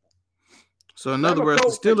 So in other words, the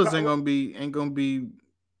Steelers ain't gonna be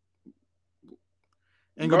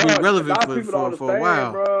relevant for a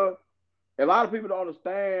while. Bro. A lot of people don't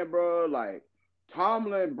understand, bro. Like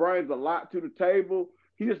Tomlin brings a lot to the table.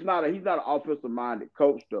 He's not an offensive minded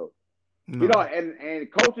coach though. No. You know, and the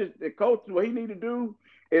coaches, what he need to do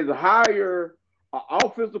is hire an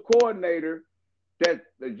offensive coordinator that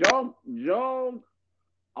the young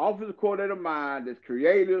offensive coordinator mind that's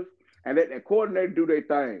creative and let that coordinator do their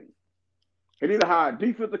thing. He need to hire a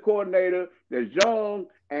defensive coordinator that's young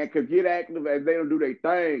and can get active as they don't do their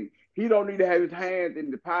thing. He don't need to have his hands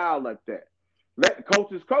in the pile like that. Let the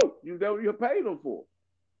coaches coach. You know what you paid them for.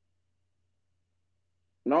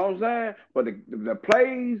 You know what I'm saying? But the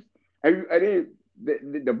plays and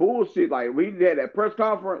then the bullshit, like we had that press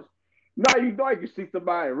conference. Now you know you can see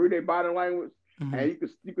somebody and read their body language, and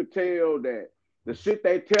you could tell that the shit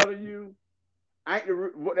they telling you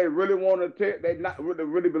ain't what they really want to tell. They not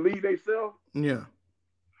really believe themselves. Yeah.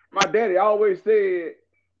 My daddy always said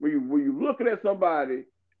when you looking at somebody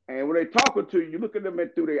and when they talking to you, you look at them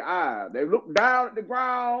through their eyes. They look down at the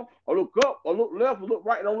ground or look up or look left or look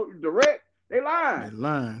right, don't look direct. They lying. They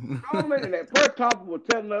lying. Solomon in that press conference was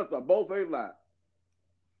telling us that both they lie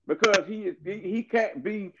because he can't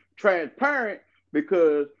be transparent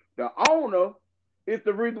because the owner is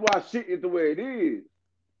the reason why shit is the way it is.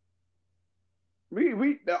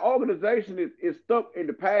 The organization is stuck in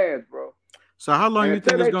the past, bro. So how long you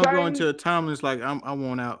think it's gonna go until Tomlin's like I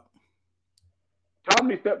want out?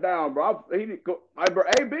 Tomlin stepped down, bro. Bro,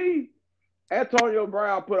 AB Antonio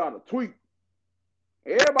Brown put out a tweet.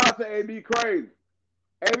 Everybody say AB crazy.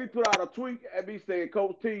 AB put out a tweet. AB said,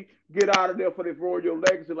 "Coach T, get out of there for this Royal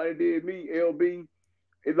Legacy like they did me, LB.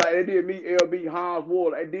 It's like they did me, LB, Hans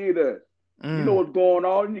Ward. They did us. You know what's going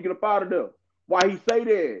on. You need to get up out of there." Why he say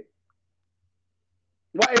that?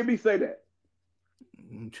 Why AB say that?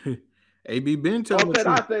 AB been telling the truth.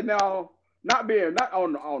 I said now, not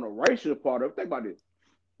on the racial part of it. Think about this.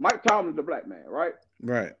 Mike Tomlin's a black man, right?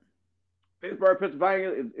 Right. Pittsburgh,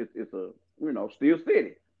 Pennsylvania is a steel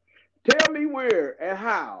city. Tell me where and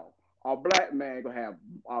how a black man gonna have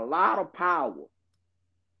a lot of power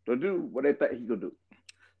to do what they think he could do.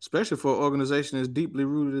 Especially for an organization as deeply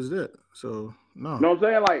rooted as that. So no. You know what I'm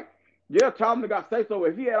saying? Like, yeah, Tomlin got say so.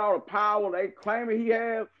 If he had all the power they claiming he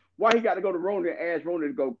has, why he got to go to Rooney and ask Rooney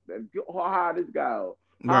to go hire this guy or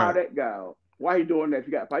hire that guy or why he doing that?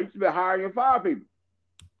 He should be hiring and fire people.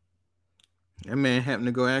 That man happened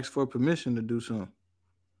to go ask for permission to do something.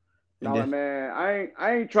 No, man,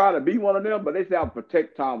 I ain't trying to be one of them, but they say I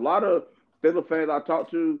protect Tom. A lot of Steelers fans I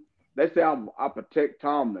talk to, they say I protect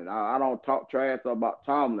Tomlin. I don't talk trash about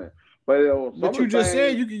Tomlin. But you just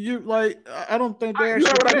said you like I don't think they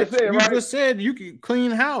actually. You just said you could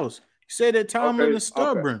clean house. You said that Tomlin is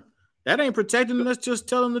stubborn. Okay. That ain't protecting. That's just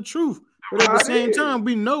telling the truth. But at the same time,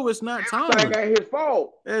 we know it's not Tomlin. Ain't his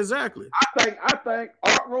fault. Exactly. I think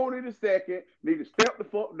Art Rooney II need to step the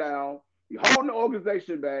fuck down. He holding the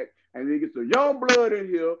organization back, and he gets some young blood in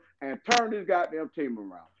here and turn this goddamn team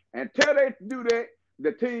around. Until they do that,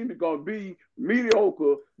 the team is gonna be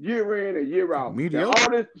mediocre year in and year out. All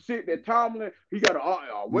this shit that Tomlin, he got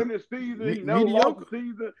a winning season, he never lost the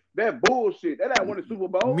season. That bullshit. That ain't win the Super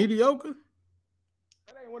Bowl. Mediocre.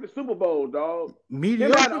 That ain't win the Super Bowl, dog.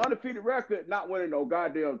 Mediocre. He got an undefeated record, not winning no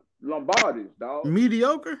goddamn Lombardis, dog.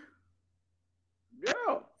 Mediocre.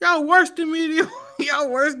 Yeah. Y'all worse than mediocre. Y'all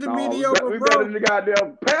worse than mediocre, we bro. better than the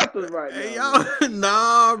goddamn Panthers right now. Hey,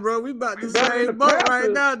 nah, bro. We about to same boat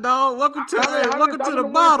right now, dog. Welcome to the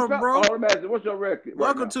bottom, bro. What's your record?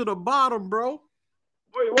 Welcome to the bottom, bro.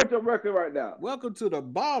 What's your record right now? Welcome to the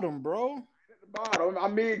bottom, bro. Bottom.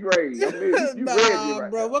 I'm mid-grade. You nah, right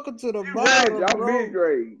bro. Now. Welcome to the bottom, I'm bro.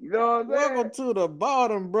 Mid-grade. You know what I'm saying? Welcome to the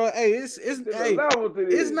bottom, bro. Hey,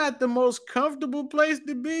 it's not the most comfortable place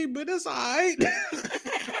to be, but it's all right.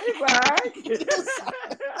 It's all right.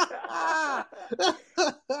 I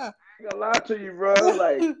ain't gonna lie to you, bro.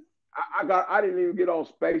 Like I didn't even get on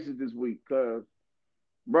Spaces this week because,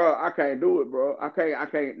 bro, I can't do it, bro. I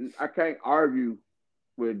can't argue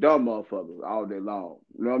with dumb motherfuckers all day long.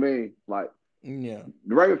 You know what I mean? Like. Yeah,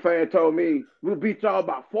 the Ravens fan told me we'll beat y'all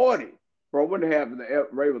by 40. Bro, wouldn't have the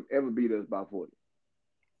Ravens ever beat us by 40.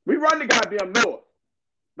 We run the goddamn North.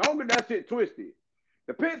 Don't get that shit twisted.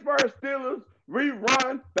 The Pittsburgh Steelers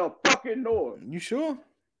rerun the fucking North. You sure?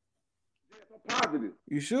 Yeah, I'm positive.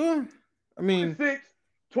 You sure? I mean,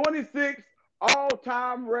 26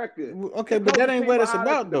 all-time record. Okay, but that ain't what it's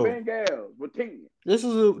about, though. Bengals with 10. This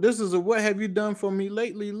is a what have you done for me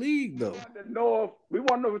lately league, though. The North, we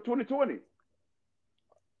won over 2020.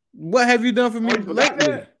 What have you done for me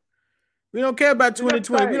lately? We don't care about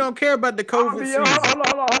 2020. We don't care about the COVID season.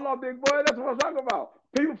 Hold on, big boy. That's what I'm talking about.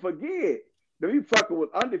 People forget that we fucking was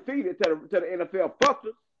undefeated to the NFL fucked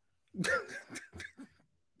us.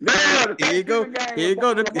 Here you go. Here you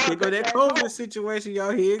go. That COVID situation,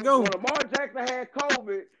 y'all. Here you go. When Lamar Jackson had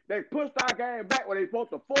COVID, they pushed our game back when they supposed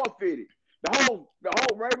to forfeit it. The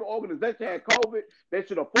whole Raven organization had COVID. They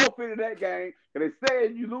should have forfeited that game. And they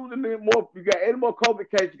said you lose you got any more COVID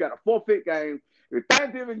cases, you got a forfeit game. The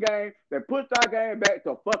Thanksgiving game, they pushed our game back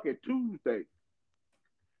to fucking Tuesday.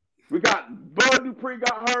 We got Bud Dupree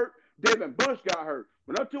got hurt, Devin Bush got hurt.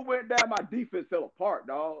 When them two went down, my defense fell apart,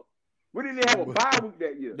 dog. We didn't have a bye week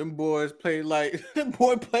that year. Them boys played like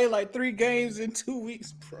 3 games in 2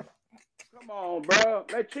 weeks, bro. Come on, bro.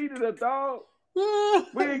 They cheated us, dog.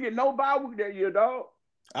 We didn't get no bye week that year, dog.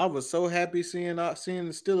 I was so happy seeing the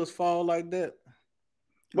Steelers fall like that.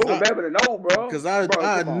 But we're better than no, bro. Because I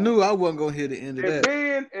knew I wasn't gonna hit the end of that.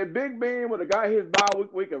 If Big Ben would have got his bye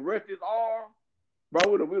week, we could rest his arm,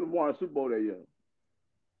 bro. We'd have won a Super Bowl that year.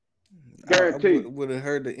 Guaranteed. Would have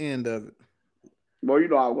heard the end of it. Well, you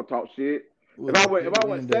know I was gonna talk shit. If I went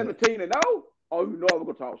 17-0, oh, you know I was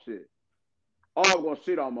gonna talk shit. Oh, I was gonna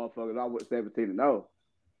shit on motherfuckers. I went 17-0.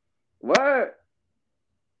 What?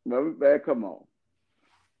 Man, come on.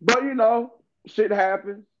 But you know, shit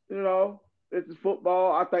happens. You know, this is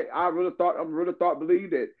football. I really thought,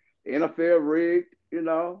 believe that the NFL rigged. You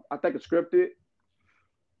know, I think it's scripted.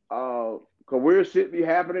 Career shit be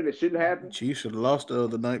happening. It shouldn't happen. The Chiefs should have lost the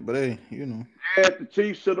other night, but hey, you know. Yeah, the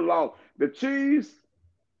Chiefs should have lost. The Chiefs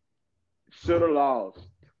should have lost.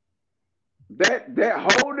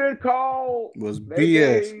 That holding call was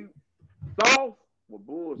BS. Sauce was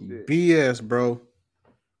bullshit. BS, bro.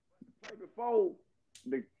 Before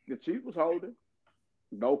the Chiefs was holding,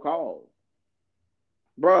 no call.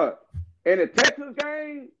 Bruh, in the Texas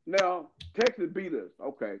game, now Texas beat us.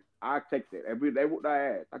 Okay, I take that. They whooped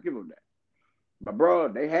our ass. I give them that. But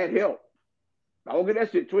bruh, they had help. Don't get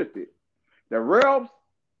that shit twisted. The refs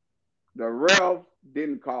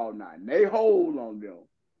didn't call nothing. They hold on them.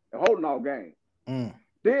 They're holding all game.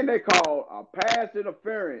 Then they called a pass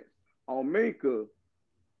interference on Minka.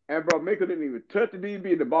 And bro, Minka didn't even touch the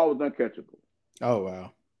DB. The ball was uncatchable. Oh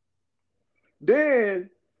wow. Then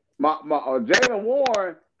my Jalen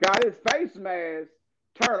Warren got his face mask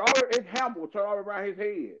his helmet turned all around his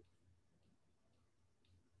head.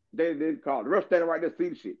 They didn't call. The ref standing right there see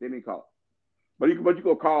the shit. They didn't call. But you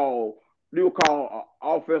could call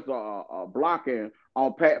offensive blocking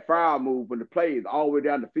on Pat Fryer move when the play is all the way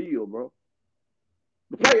down the field, bro.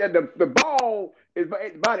 The ball is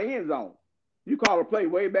by the end zone. You call a play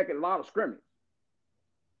way back in the line of scrimmage.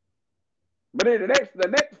 But then the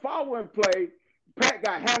next following play, Pat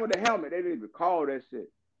got hammered the helmet. They didn't even call that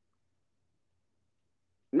shit.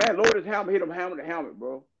 Man, lowered his helmet, hit him hammer to helmet,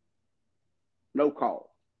 bro. No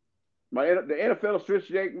call. But the NFL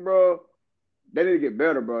officiating, bro, they need to get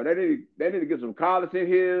better, bro. They need to get some college in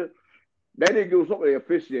here. They need to give something to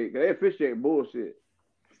officiate. They officiate bullshit.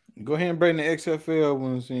 Go ahead and bring the XFL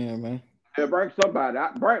ones in, man. Yeah, bring somebody.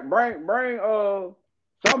 Bring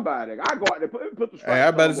somebody. I go out there, put the strike. Hey, I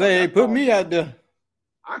about to say, hey, put me out there.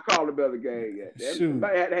 I call the better game. You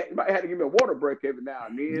might have to give me a water break every now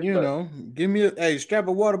and then. You know, give me strap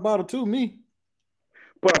a water bottle to me.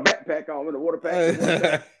 Put a backpack on with a water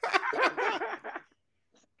pack.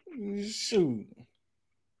 Shoot.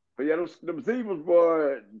 But yeah, them Zebras,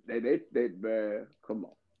 boy, they bad. Come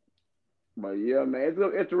on. But yeah, man, it's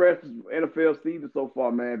an interesting NFL season so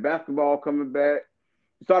far, man. Basketball coming back.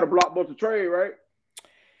 You saw the blockbuster trade, right?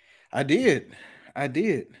 I did.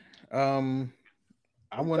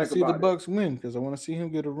 I want to see the Bucks win because I want to see him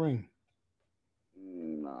get a ring.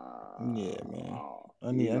 Nah. Yeah, man.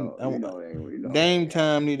 Dame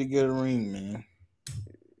time need to get a ring, man.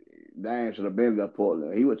 Dame should have been there,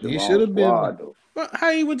 Portland. He went to the wrong squad, though. But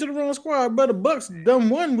how he went to the wrong squad? But the Bucks done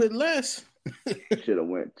won with less. He should have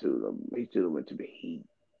went to the Heat.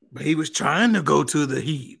 But he was trying to go to the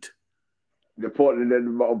Heat. Portland said,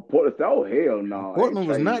 "Oh hell no!" Portland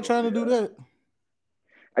was not trying to do that.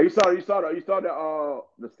 Hey, you saw the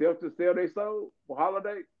Celtics sale they sold for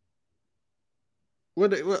Holiday.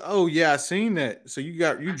 Oh yeah, I seen that. So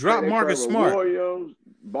you dropped Marcus Smart. Williams,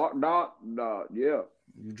 yeah.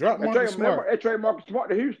 You dropped Marcus Smart. They trade Marcus Smart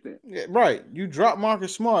to Houston. Yeah, right. You drop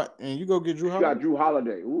Marcus Smart and you go get Drew Holiday. You got Drew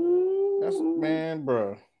Holiday. Ooh. That's man,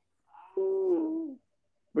 bro. Ooh.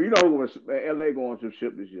 But you know who was LA going to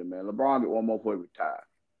ship this year, man. LeBron get one more before he retire.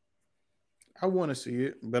 I want to see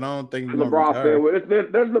it, but I don't think LeBron farewell.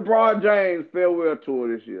 There's LeBron James farewell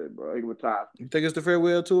tour this year, bro. He retired. You think it's the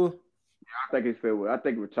farewell tour? Yeah, I think it's farewell. I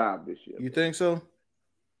think he retired this year. You think so?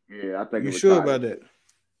 Yeah, I think you sure about that?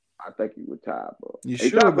 I think he retired, bro. You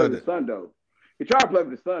sure about it? He tried to play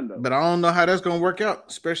with the Sun, though. But I don't know how that's gonna work out,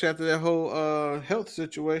 especially after that whole health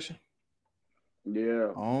situation.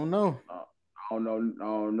 Yeah, I don't know. I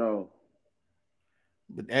don't know.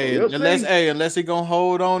 But hey, unless he gonna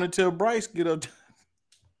hold on until Bryce get up.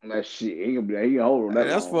 That shit, he gonna hold on.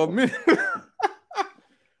 That's for a minute.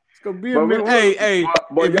 It's gonna be a minute. Hey, if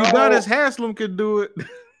Udonis Haslem could do it,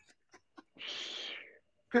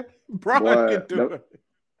 Brian can do it.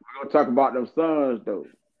 We're gonna talk about them Suns though.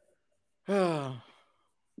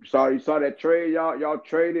 You saw that trade, y'all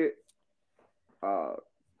traded.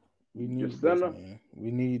 We need this, man.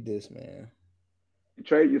 We need this, man. You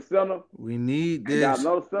trade your center. We need this. You got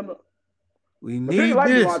another center. We need like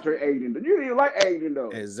this. DeAndre Ayton. You didn't even like Ayton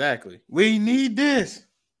though. Exactly. We need this.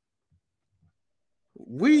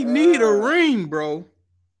 We need a ring, bro.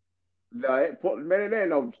 No, man, it ain't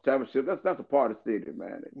no championship. That's a part of the city,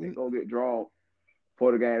 man. They go get drunk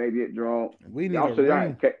for the game. They get drunk. We need a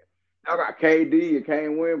ring. Y'all got KD. You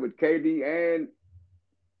can't win with KD and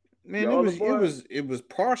man. It was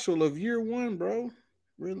partial of year one, bro.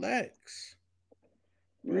 Relax.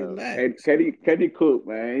 Relax. KD cook,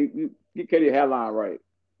 man. Get KD hairline right.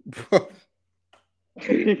 Bro.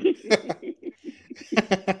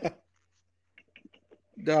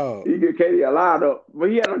 Dog. He get KD a lineup,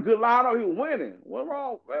 but he had a good lineup. He was winning. What's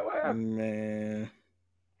wrong, man? What happened?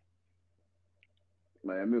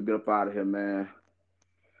 Man, we'll get up out of here, man.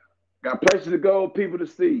 Got places to go, people to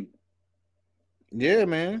see. Yeah,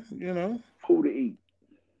 man. You know, food to eat.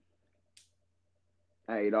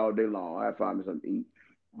 I ate all day long. I find me something to eat.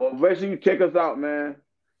 But make sure you check us out, man.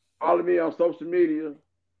 Follow me on social media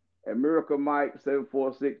at Miracle Mike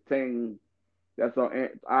 7416. That's on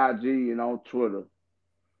IG and on Twitter.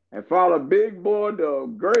 And follow Big Boy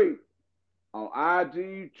the Great on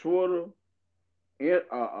IG, Twitter,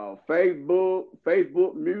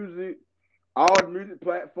 Facebook Music, all the music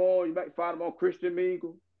platforms. You might find them on Christian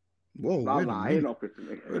Mingle. Whoa, I ain't no Christian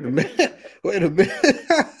Mingle. Wait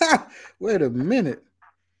a minute.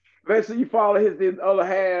 Make sure you follow his other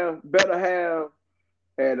half, better half,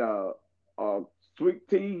 and Sweet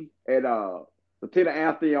Tea and Latina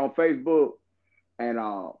Anthony on Facebook. And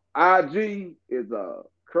IG is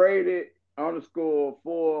created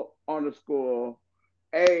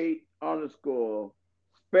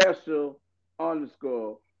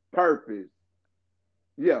 _4_A_special_purpose.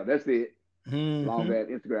 Yeah, that's it. Mm-hmm. Long ass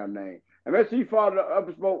Instagram name. And make sure you follow the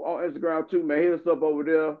Upper Smoke on Instagram too, man. Hit us up over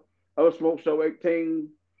there. Upper Smoke Show 18.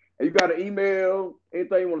 And you got an email,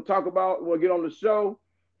 anything you want to talk about, want to get on the show,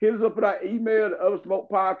 hit us up with our email, the Upper Smoke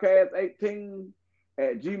Podcast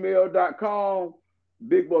 18@gmail.com.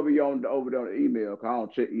 Big Boy be over there on the email, because I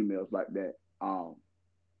don't check emails like that.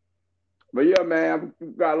 But yeah, man, we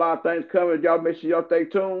got a lot of things coming. Y'all make sure y'all stay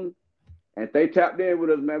tuned and stay tapped in with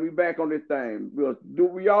us, man. We back on this thing. We'll do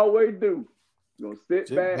what we always do. We're going to sit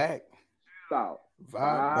back, chill out,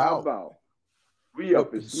 vibe out. We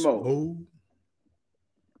up in smoke.